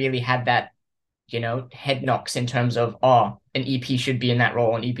haven't really had that, head knocks in terms of, an EP should be in that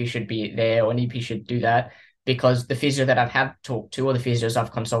role, an EP should be there, or an EP should do that, because the physio that I've had talked to, or the physios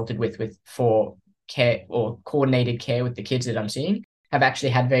I've consulted with for care or coordinated care with the kids that I'm seeing, have actually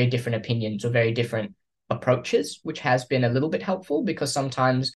had very different opinions or very different approaches, which has been a little bit helpful, because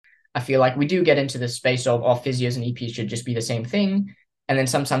sometimes I feel like we do get into the space of physios and EPs should just be the same thing. And then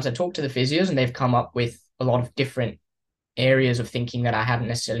sometimes I talk to the physios and they've come up with a lot of different areas of thinking that I hadn't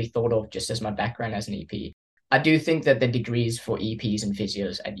necessarily thought of just as my background as an EP. I do think that the degrees for EPs and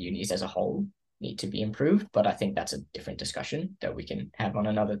physios at unis as a whole need to be improved, but I think that's a different discussion that we can have on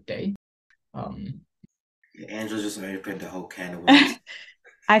another day. Angela's just opened a whole can of worms.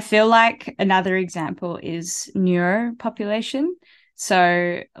 I feel like another example is neuro population.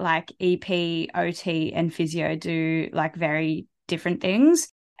 So like EP, OT, and physio do like very different things,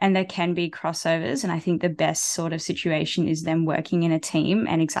 and there can be crossovers. And I think the best sort of situation is them working in a team,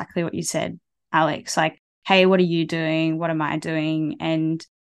 and exactly what you said, Alex, like, hey, what are you doing? What am I doing? And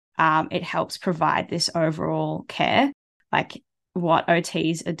it helps provide this overall care. Like what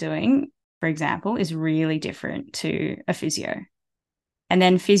OTs are doing, for example, is really different to a physio. And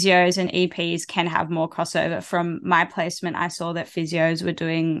then physios and EPs can have more crossover. From my placement, I saw that physios were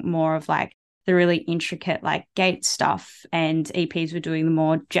doing more of like the really intricate like gait stuff, and EPs were doing the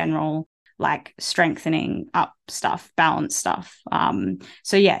more general like strengthening up stuff, balance stuff.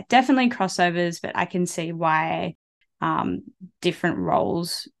 So yeah, definitely crossovers, but I can see why different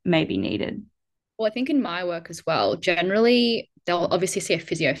roles may be needed. Well, I think in my work as well, generally they'll obviously see a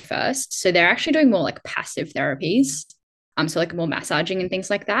physio first. So they're actually doing more like passive therapies. So like more massaging and things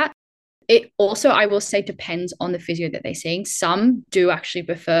like that. It also, I will say, depends on the physio that they're seeing. Some do actually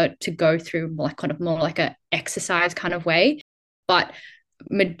prefer to go through more like kind of more like a exercise kind of way, but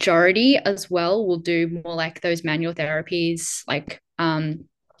majority as well will do more like those manual therapies, like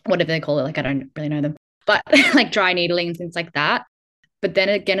whatever they call it. Like I don't really know them, but like dry needling and things like that. But then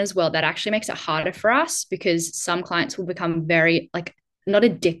again, as well, that actually makes it harder for us because some clients will become very like not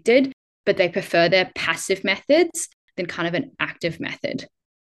addicted, but they prefer their passive methods than kind of an active method,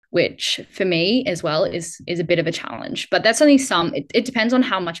 which for me as well is a bit of a challenge. But that's only some. It depends on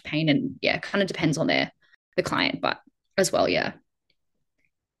how much pain, and yeah, kind of depends on the client, but as well, yeah.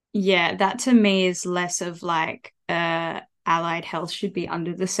 Yeah, that to me is less of like allied health should be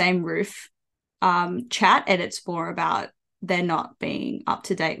under the same roof chat, and it's more about they're not being up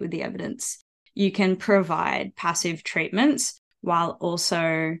to date with the evidence. You can provide passive treatments while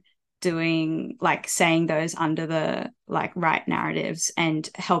also doing like saying those under the like right narratives and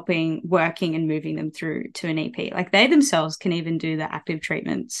helping working and moving them through to an EP. Like they themselves can even do the active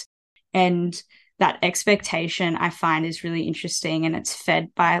treatments. And that expectation I find is really interesting, and it's fed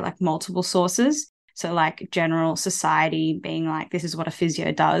by like multiple sources. So like general society being like, this is what a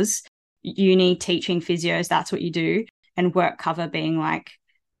physio does. Uni teaching physios, that's what you do. And work cover being like,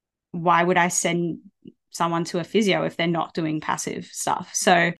 why would I send someone to a physio if they're not doing passive stuff?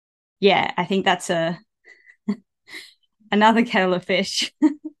 So yeah, I think that's another kettle of fish.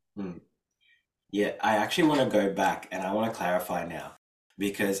 Yeah, I actually want to go back and I want to clarify now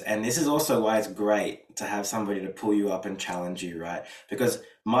because, and this is also why it's great to have somebody to pull you up and challenge you, right? Because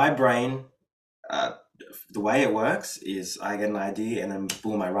my brain, the way it works is I get an idea and then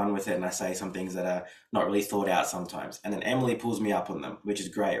boom, I run with it and I say some things that are not really thought out sometimes. And then Emily pulls me up on them, which is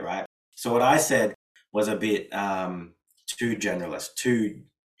great, right? So what I said was a bit too generalist, too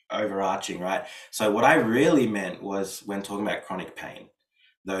overarching, right? So what I really meant was when talking about chronic pain,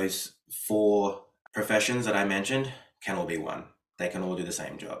 those 4 professions that I mentioned can all be one. They can all do the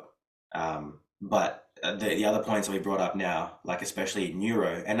same job. But the other points that we brought up now, like especially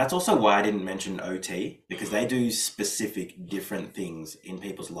neuro, and that's also why I didn't mention OT, because they do specific different things in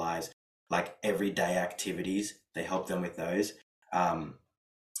people's lives, like everyday activities. They help them with those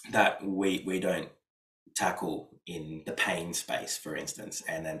that we don't tackle in the pain space, for instance,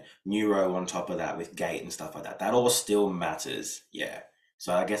 and then neuro on top of that with gait and stuff like that. That all still matters. Yeah.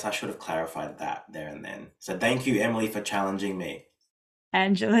 So I guess I should have clarified that there and then. So thank you, Emily, for challenging me.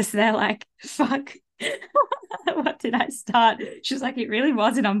 Angela's there like, fuck, what did I start? She's like, it really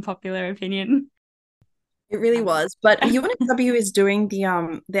was an unpopular opinion. It really was. But UNSW is doing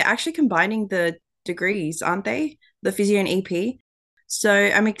they're actually combining the degrees, aren't they? The physio and EP. So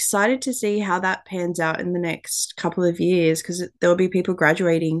I'm excited to see how that pans out in the next couple of years because there'll be people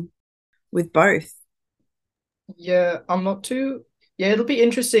graduating with both. Yeah, I'm not too. Yeah, it'll be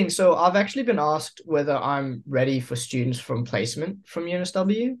interesting. So I've actually been asked whether I'm ready for students from placement from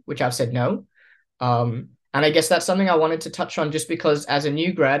UNSW, which I've said no. And I guess that's something I wanted to touch on just because as a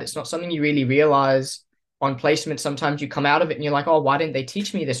new grad, it's not something you really realize on placement. Sometimes you come out of it and you're like, oh, why didn't they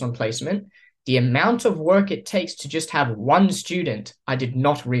teach me this on placement? The amount of work it takes to just have one student, I did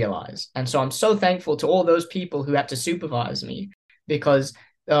not realize. And so I'm so thankful to all those people who had to supervise me because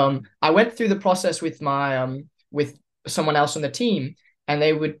I went through the process with my with someone else on the team, and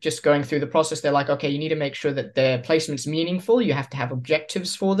they were just going through the process. They're like, okay, you need to make sure that their placement's meaningful. You have to have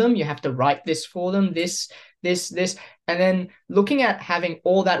objectives for them. You have to write this for them, this this, and then looking at having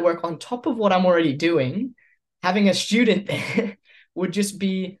all that work on top of what I'm already doing, having a student there would just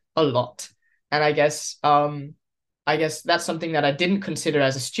be a lot. And I guess that's something that I didn't consider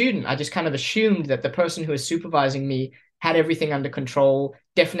as a student. I just kind of assumed that the person who was supervising me had everything under control,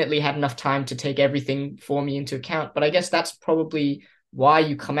 definitely had enough time to take everything for me into account. But I guess that's probably why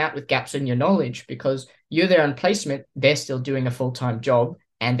you come out with gaps in your knowledge, because you're there on placement, they're still doing a full-time job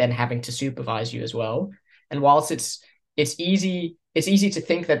and then having to supervise you as well. And whilst it's easy to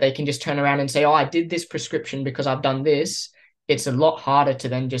think that they can just turn around and say, oh, I did this prescription because I've done this, it's a lot harder to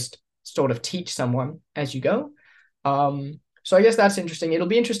then just sort of teach someone as you go. So I guess that's interesting. It'll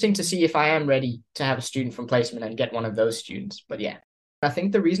be interesting to see if I am ready to have a student from placement and get one of those students. But yeah, I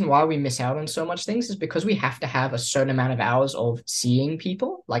think the reason why we miss out on so much things is because we have to have a certain amount of hours of seeing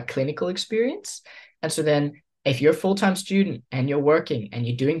people, like clinical experience. And so then if you're a full-time student and you're working and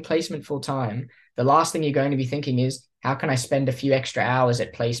you're doing placement full-time, the last thing you're going to be thinking is, how can I spend a few extra hours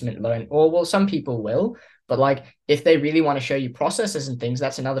at placement learn? Or well, some people will, but like if they really want to show you processes and things,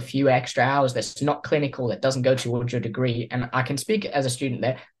 that's another few extra hours that's not clinical, that doesn't go towards your degree. And I can speak as a student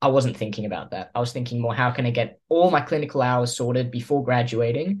there. I wasn't thinking about that. I was thinking more, how can I get all my clinical hours sorted before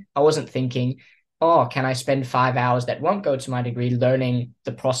graduating? I wasn't thinking, oh, can I spend 5 hours that won't go to my degree learning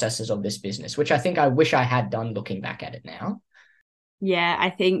the processes of this business, which I think I wish I had done looking back at it now. Yeah,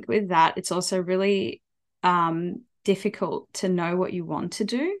 I think with that, it's also really difficult to know what you want to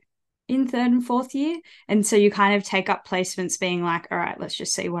do in third and fourth year. And so you kind of take up placements being like, all right, let's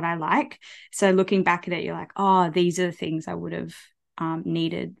just see what I like. So looking back at it, you're like, oh, these are the things I would have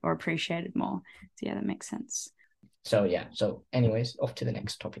needed or appreciated more. So yeah, that makes sense. So yeah, so anyways, off to the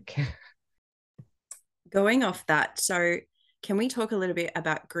next topic. Going off that, so can we talk a little bit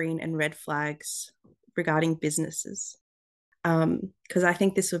about green and red flags regarding businesses? Because I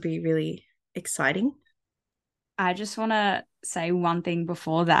think this will be really exciting. I just want to say one thing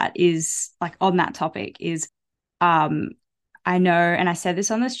before that is like on that topic is I know, and I said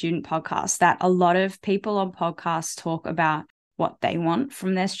this on the student podcast, that a lot of people on podcasts talk about what they want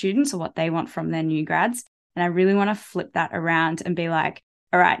from their students or what they want from their new grads. And I really want to flip that around and be like,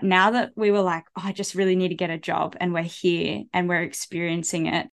 all right, now that we were like, oh, I just really need to get a job and we're here and we're experiencing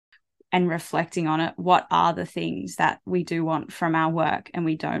it and reflecting on it, what are the things that we do want from our work and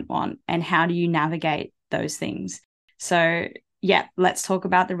we don't want? And how do you navigate those things? So yeah, let's talk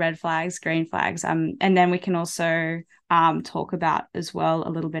about the red flags, green flags. And then we can also talk about as well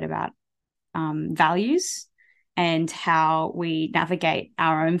a little bit about values and how we navigate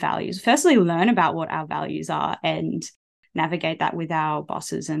our own values. Firstly, learn about what our values are and navigate that with our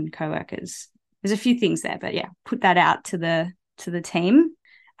bosses and coworkers. There's a few things there, but yeah, put that out to the team.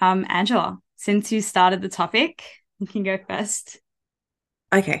 Angela, since you started the topic, you can go first.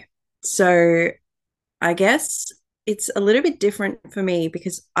 Okay, so I guess it's a little bit different for me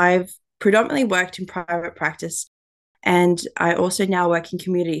because I've predominantly worked in private practice and I also now work in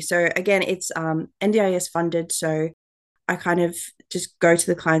community. So again, it's NDIS funded, so I kind of just go to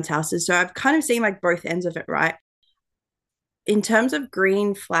the clients' houses. So I've kind of seen like both ends of it, right? In terms of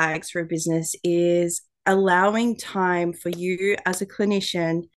green flags for a business is allowing time for you as a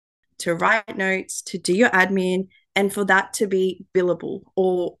clinician to write notes, to do your admin, and for that to be billable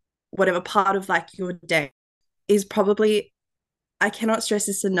or whatever part of like your day is probably, I cannot stress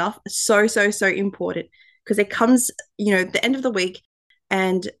this enough, so important, because it comes, the end of the week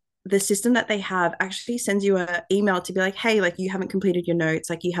and the system that they have actually sends you an email to be like, hey, like you haven't completed your notes,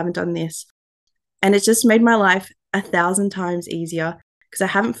 like you haven't done this. And it's just made my life 1,000 times easier because I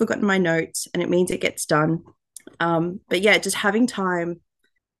haven't forgotten my notes and it means it gets done. But yeah, just having time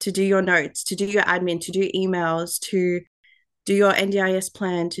to do your notes, to do your admin, to do emails, to do your NDIS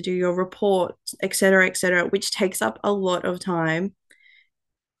plan, to do your report, et cetera, which takes up a lot of time.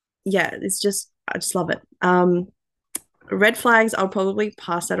 Yeah, I just love it. Red flags, I'll probably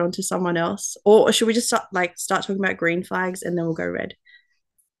pass that on to someone else. Or should we just start talking about green flags and then we'll go red?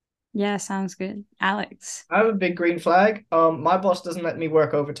 Yeah, sounds good. Alex. I have a big green flag. My boss doesn't let me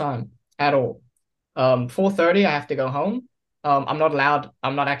work overtime at all. 4:30, I have to go home. I'm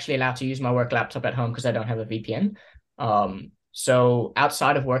not actually allowed to use my work laptop at home because I don't have a VPN. So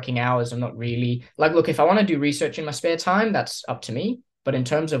outside of working hours, I'm not really like, look, if I want to do research in my spare time, that's up to me. But in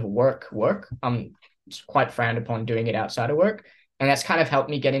terms of work, I'm quite frowned upon doing it outside of work. And that's kind of helped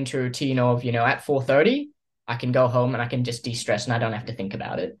me get into a routine of, at 4:30, I can go home and I can just de-stress and I don't have to think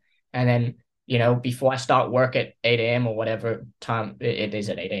about it. And then, before I start work at 8 a.m. or whatever time it is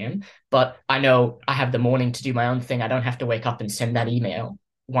at 8 a.m., but I know I have the morning to do my own thing. I don't have to wake up and send that email.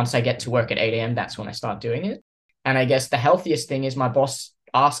 Once I get to work at 8 a.m., that's when I start doing it. And I guess the healthiest thing is my boss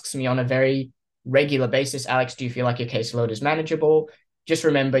asks me on a very regular basis. Alex, do you feel like your caseload is manageable? Just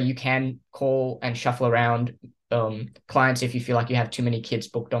remember, you can call and shuffle around clients if you feel like you have too many kids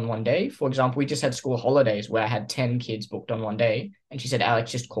booked on one day. For example, we just had school holidays where I had 10 kids booked on one day. And she said,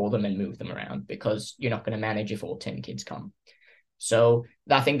 Alex, just call them and move them around because you're not going to manage if all 10 kids come. So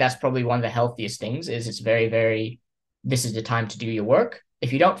I think that's probably one of the healthiest things is it's very, very, this is the time to do your work.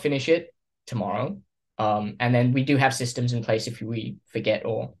 If you don't finish it tomorrow, and then we do have systems in place if we forget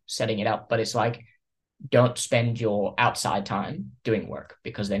or setting it up, but it's like, don't spend your outside time doing work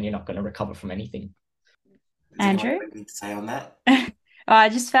because then you're not going to recover from anything. Andrew? Anything to say on that? I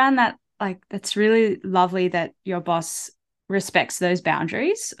just found that like that's really lovely that your boss respects those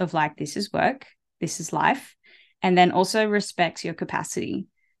boundaries of like, this is work, this is life, and then also respects your capacity.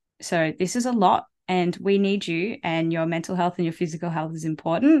 So this is a lot and we need you, and your mental health and your physical health is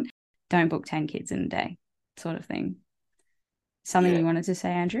important. Don't book 10 kids in a day, sort of thing. Something you wanted to say,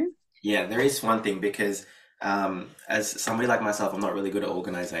 Andrew? Yeah, there is one thing because as somebody like myself, I'm not really good at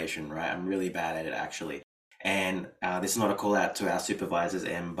organization, right? I'm really bad at it actually. And this is not a call out to our supervisors,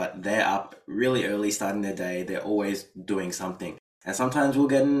 but they're up really early starting their day. They're always doing something. And sometimes we'll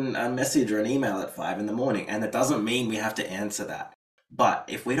get a message or an email at 5 in the morning, and it doesn't mean we have to answer that. But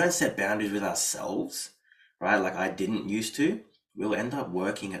if we don't set boundaries with ourselves, right, like I didn't used to, we'll end up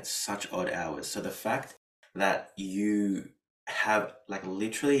working at such odd hours. So the fact that you have like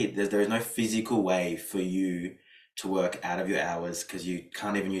literally there is no physical way for you to work out of your hours because you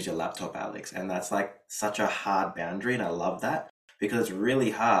can't even use your laptop, Alex, and that's like such a hard boundary, and I love that because it's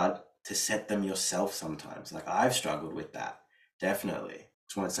really hard to set them yourself sometimes. Like I've struggled with that, definitely.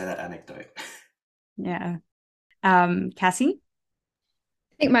 Just want to say that anecdote. Yeah. Cassie?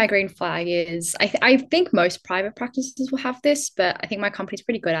 I think my green flag is I think most private practices will have this, but I think my company's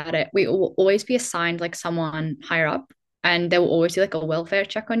pretty good at it. We will always be assigned like someone higher up, and they will always do like a welfare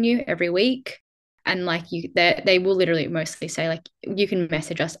check on you every week. And like they will literally mostly say like you can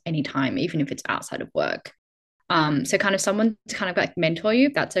message us anytime, even if it's outside of work. So kind of someone to kind of like mentor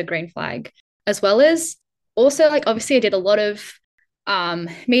you, that's a green flag. As well as also like obviously I did a lot of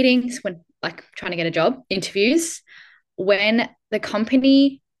meetings when like trying to get a job, interviews, when the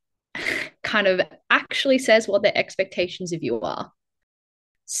company kind of actually says what their expectations of you are.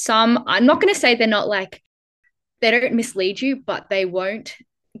 Some, I'm not going to say they're not like, they don't mislead you, but they won't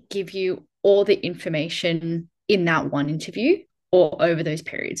give you all the information in that one interview or over those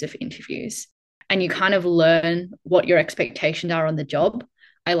periods of interviews. And you kind of learn what your expectations are on the job.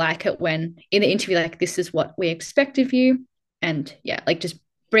 I like it when in the interview, like, this is what we expect of you. And yeah, like just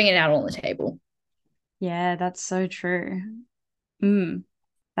bring it out on the table. Yeah, that's so true.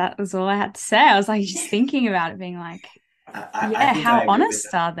 That was all I had to say. I was like just thinking about it, being like, I think how I agree with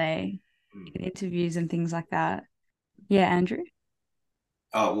honest that. are they in interviews and things like that? Yeah, Andrew?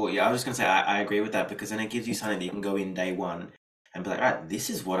 Oh, well, yeah, I was just gonna say I agree with that because then it gives you something that you can go in day one and be like, all right, this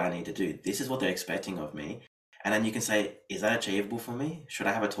is what I need to do. This is what they're expecting of me. And then you can say, is that achievable for me? Should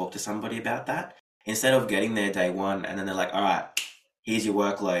I have a talk to somebody about that? Instead of getting there day one and then they're like, all right, here's your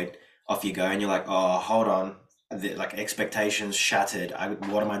workload, off you go. And you're like, oh, hold on. Like expectations shattered.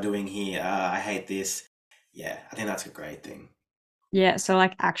 What am I doing here? I hate this. Yeah, I think that's a great thing. Yeah, so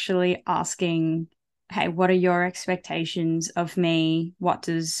like actually asking, hey, what are your expectations of me? What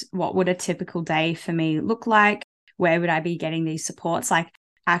would a typical day for me look like? Where would I be getting these supports? Like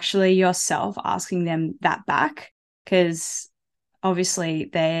actually yourself asking them that back, because obviously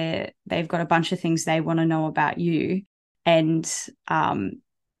they've got a bunch of things they want to know about you. And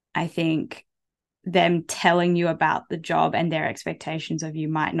I think them telling you about the job and their expectations of you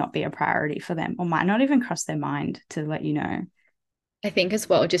might not be a priority for them, or might not even cross their mind to let you know. I think as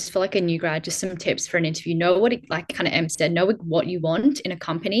well, just for like a new grad, just some tips for an interview. Know what it, like kind of Em said, know what you want in a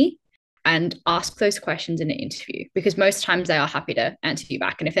company and ask those questions in an interview because most times they are happy to answer you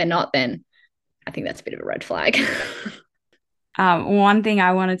back. And if they're not, then I think that's a bit of a red flag. One thing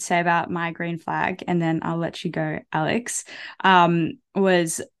I wanted to say about my green flag, and then I'll let you go, Alex,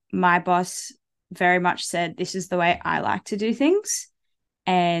 was my boss very much said, this is the way I like to do things,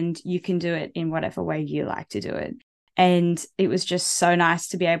 and you can do it in whatever way you like to do it. And it was just so nice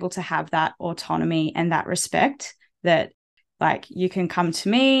to be able to have that autonomy and that respect that, like, you can come to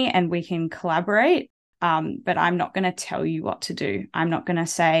me and we can collaborate, but I'm not going to tell you what to do. I'm not going to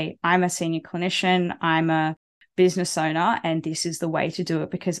say, I'm a senior clinician, I'm a business owner, and this is the way to do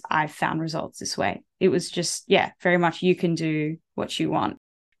it because I've found results this way. It was just, yeah, very much you can do what you want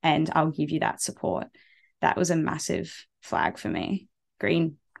and I'll give you that support. That was a massive flag for me.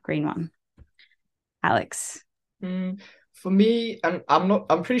 Green one. Alex. For me,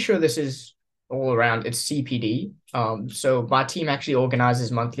 I'm pretty sure this is all around, it's CPD. So my team actually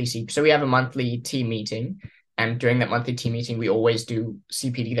organizes monthly So we have a monthly team meeting, and during that monthly team meeting, we always do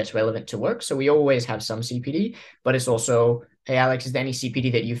CPD that's relevant to work. So we always have some CPD, but it's also, hey, Alex, is there any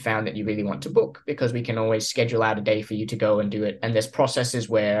CPD that you found that you really want to book? Because we can always schedule out a day for you to go and do it. And there's processes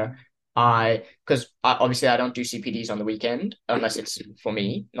where because obviously I don't do CPDs on the weekend unless it's for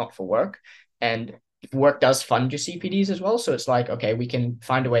me, not for work. And work does fund your CPDs as well. So it's like, okay, we can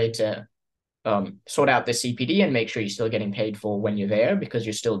find a way to sort out the CPD and make sure you're still getting paid for when you're there because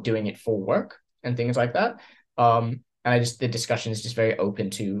you're still doing it for work and things like that. And the discussion is just very open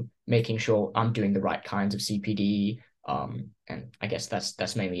to making sure I'm doing the right kinds of CPD. And I guess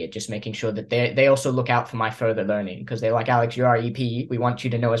that's mainly it, just making sure that they also look out for my further learning because they're like, Alex, you're our EP. We want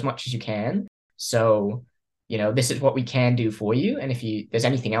you to know as much as you can. So, this is what we can do for you. And if there's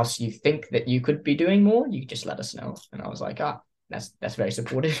anything else you think that you could be doing more, you just let us know. And I was like, that's very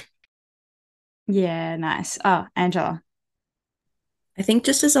supportive. Yeah, nice. Oh, Angela. I think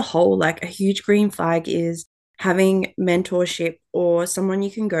just as a whole, like a huge green flag is having mentorship or someone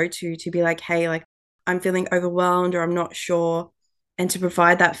you can go to be like, hey, like I'm feeling overwhelmed or I'm not sure, and to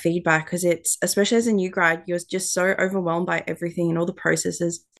provide that feedback because it's, especially as a new grad, you're just so overwhelmed by everything and all the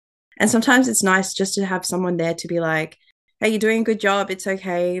processes. And sometimes it's nice just to have someone there to be like, hey, you're doing a good job. It's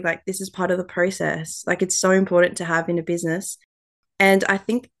okay. Like this is part of the process. Like it's so important to have in a business. And I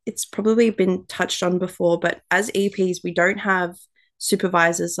think it's probably been touched on before, but as EPs, we don't have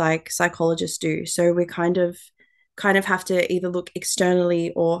supervisors like psychologists do. So we kind of have to either look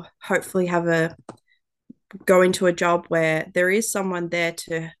externally or hopefully have a go into a job where there is someone there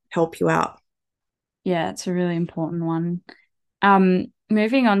to help you out. Yeah, it's a really important one.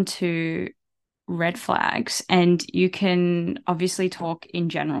 Moving on to red flags, and you can obviously talk in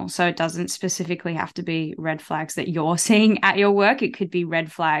general. So it doesn't specifically have to be red flags that you're seeing at your work. It could be red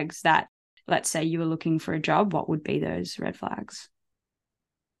flags that, let's say you were looking for a job. What would be those red flags?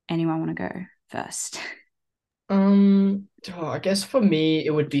 Anyone want to go first? I guess for me,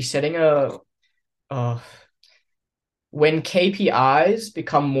 it would be setting when KPIs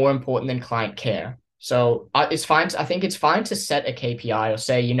become more important than client care. So it's fine. I think it's fine to set a KPI or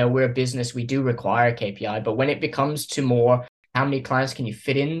say, we're a business, we do require a KPI. But when it becomes to more, how many clients can you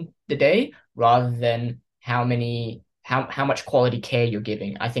fit in the day rather than how much quality care you're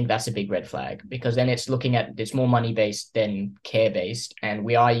giving, I think that's a big red flag because then it's more money based than care based. And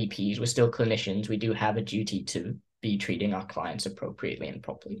we are EPs, we're still clinicians. We do have a duty to be treating our clients appropriately and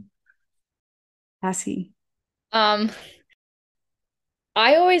properly. Cassie.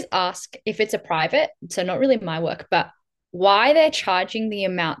 I always ask if it's a private, so not really my work, but why they're charging the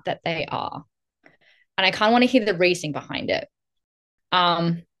amount that they are. And I kind of want to hear the reasoning behind it.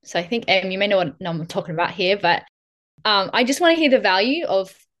 So I think you may know what I'm talking about here, but I just want to hear the value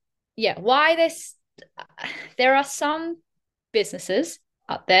of, why there are some businesses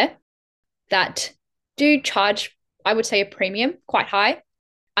out there that do charge, I would say, a premium quite high.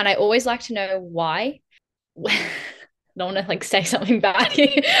 And I always like to know why. I don't want to say something bad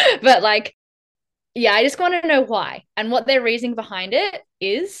here, but I just want to know why and what their reasoning behind it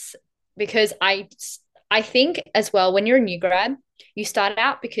is, because I think as well, when you're a new grad, you start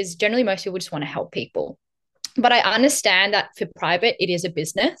out because generally most people just want to help people. But I understand that for private, it is a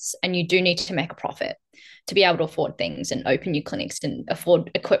business and you do need to make a profit to be able to afford things and open new clinics and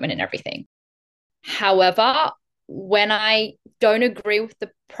afford equipment and everything. However, when I don't agree with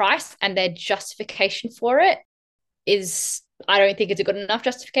the price and their justification for it, I don't think it's a good enough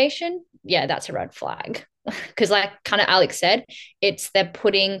justification. Yeah, that's a red flag. Because kind of Alex said, they're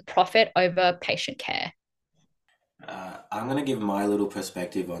putting profit over patient care. I'm going to give my little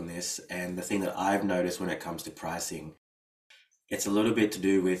perspective on this, and the thing that I've noticed when it comes to pricing, it's a little bit to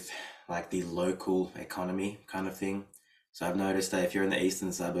do with the local economy kind of thing. So I've noticed that if you're in the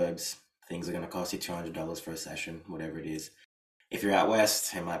eastern suburbs, things are going to cost you $200 for a session, whatever it is. If you're out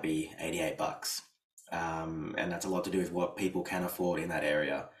west, it might be $88. And that's a lot to do with what people can afford in that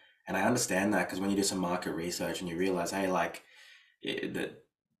area. And I understand that because when you do some market research and you realize, hey,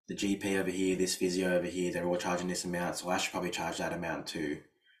 the GP over here, this physio over here, they're all charging this amount, so I should probably charge that amount too.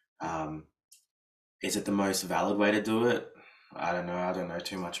 Is it the most valid way to do it? I don't know. I don't know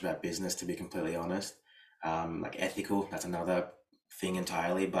too much about business, to be completely honest. Ethical, that's another thing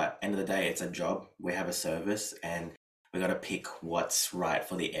entirely. But end of the day, it's a job. We have a service and we got to pick what's right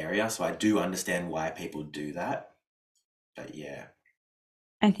for the area. So I do understand why people do that. But yeah.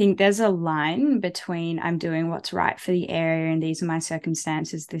 I think there's a line between I'm doing what's right for the area and these are my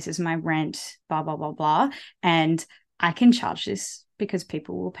circumstances, this is my rent, blah, blah, blah, blah. And I can charge this because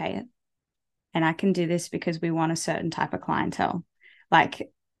people will pay it. And I can do this because we want a certain type of clientele.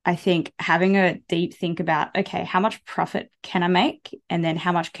 I think having a deep think about, okay, how much profit can I make? And then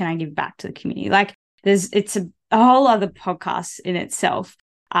how much can I give back to the community? Like it's a whole other podcast in itself.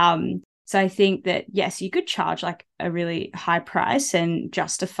 So I think that, yes, you could charge like a really high price and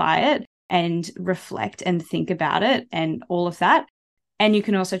justify it and reflect and think about it and all of that. And you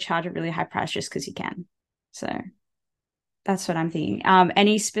can also charge a really high price just because you can. So that's what I'm thinking.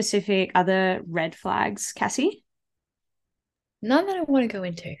 Any specific other red flags, Cassie? None that I want to go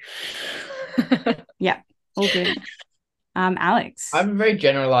into. Yeah, all good. Alex. I have a very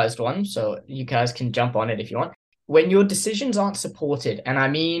generalized one, so you guys can jump on it if you want. When your decisions aren't supported, and I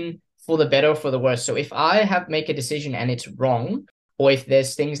mean for the better or for the worse. So if I make a decision and it's wrong, or if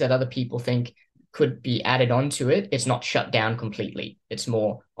there's things that other people think could be added onto it, it's not shut down completely. It's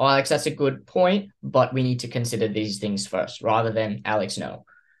more, oh, Alex, that's a good point, but we need to consider these things first, rather than Alex, no.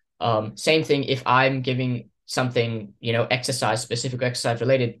 Same thing if I'm giving something, specific exercise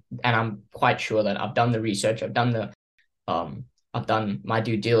related, and I'm quite sure that I've done the research, I've done my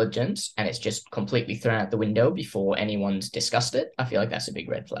due diligence, and it's just completely thrown out the window before anyone's discussed it. I feel like that's a big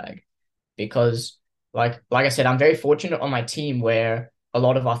red flag, because like I said, I'm very fortunate on my team where a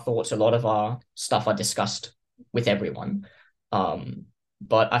lot of our thoughts, a lot of our stuff are discussed with everyone.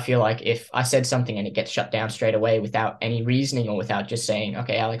 But I feel like if I said something and it gets shut down straight away without any reasoning or without just saying,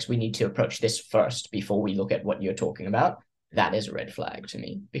 okay, Alex, we need to approach this first before we look at what you're talking about, that is a red flag to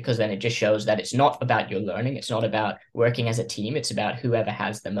me, because then it just shows that it's not about your learning. It's not about working as a team. It's about whoever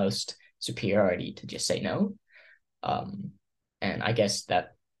has the most superiority to just say no. And I guess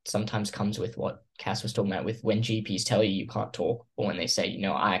that sometimes comes with what Cass was talking about with when GPs tell you can't talk, or when they say,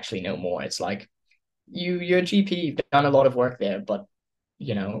 I actually know more. It's like, you're a GP, you've done a lot of work there, but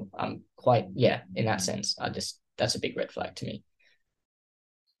I'm quite, in that sense, that's a big red flag to me.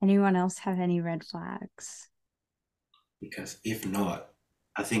 Anyone else have any red flags? Because if not,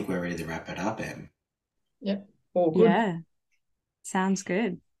 I think we're ready to wrap it up, Em. Yep. All good. Yeah. Sounds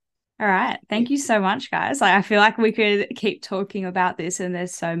good. All right. Thank you so much, guys. I feel like we could keep talking about this, and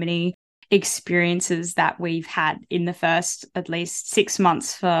there's so many experiences that we've had in the first at least 6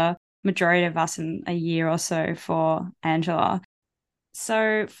 months for majority of us, and a year or so for Angela.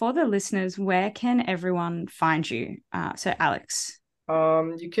 So for the listeners, where can everyone find you? So Alex.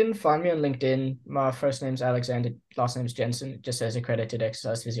 You can find me on LinkedIn. My first name's Alexander, last name's Jensen. It just says accredited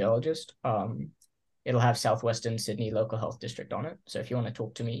exercise physiologist. It'll have Southwestern Sydney Local Health District on it. So if you want to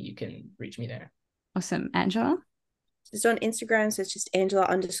talk to me, you can reach me there. Awesome. Angela? It's on Instagram, so it's just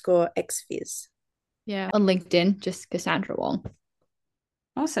Angela_xphys. Yeah, on LinkedIn, just Cassandra Wong.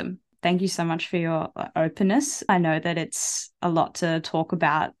 Awesome. Thank you so much for your openness. I know that it's a lot to talk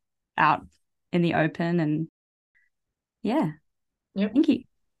about out in the open, and yeah. Yep. Thank you.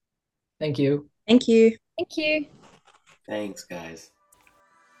 Thank you. Thank you. Thank you. Thanks, guys.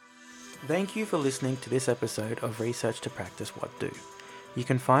 Thank you for listening to this episode of Research to Practice What Do. You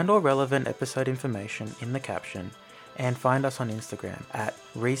can find all relevant episode information in the caption, and find us on Instagram at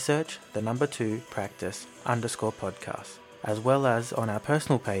research_practice_podcast, as well as on our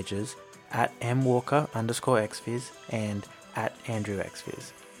personal pages at mwalker_xphys and at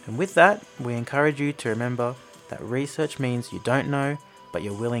andrewxphys. And with that, we encourage you to remember that research means you don't know, but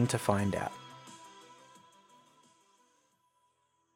you're willing to find out.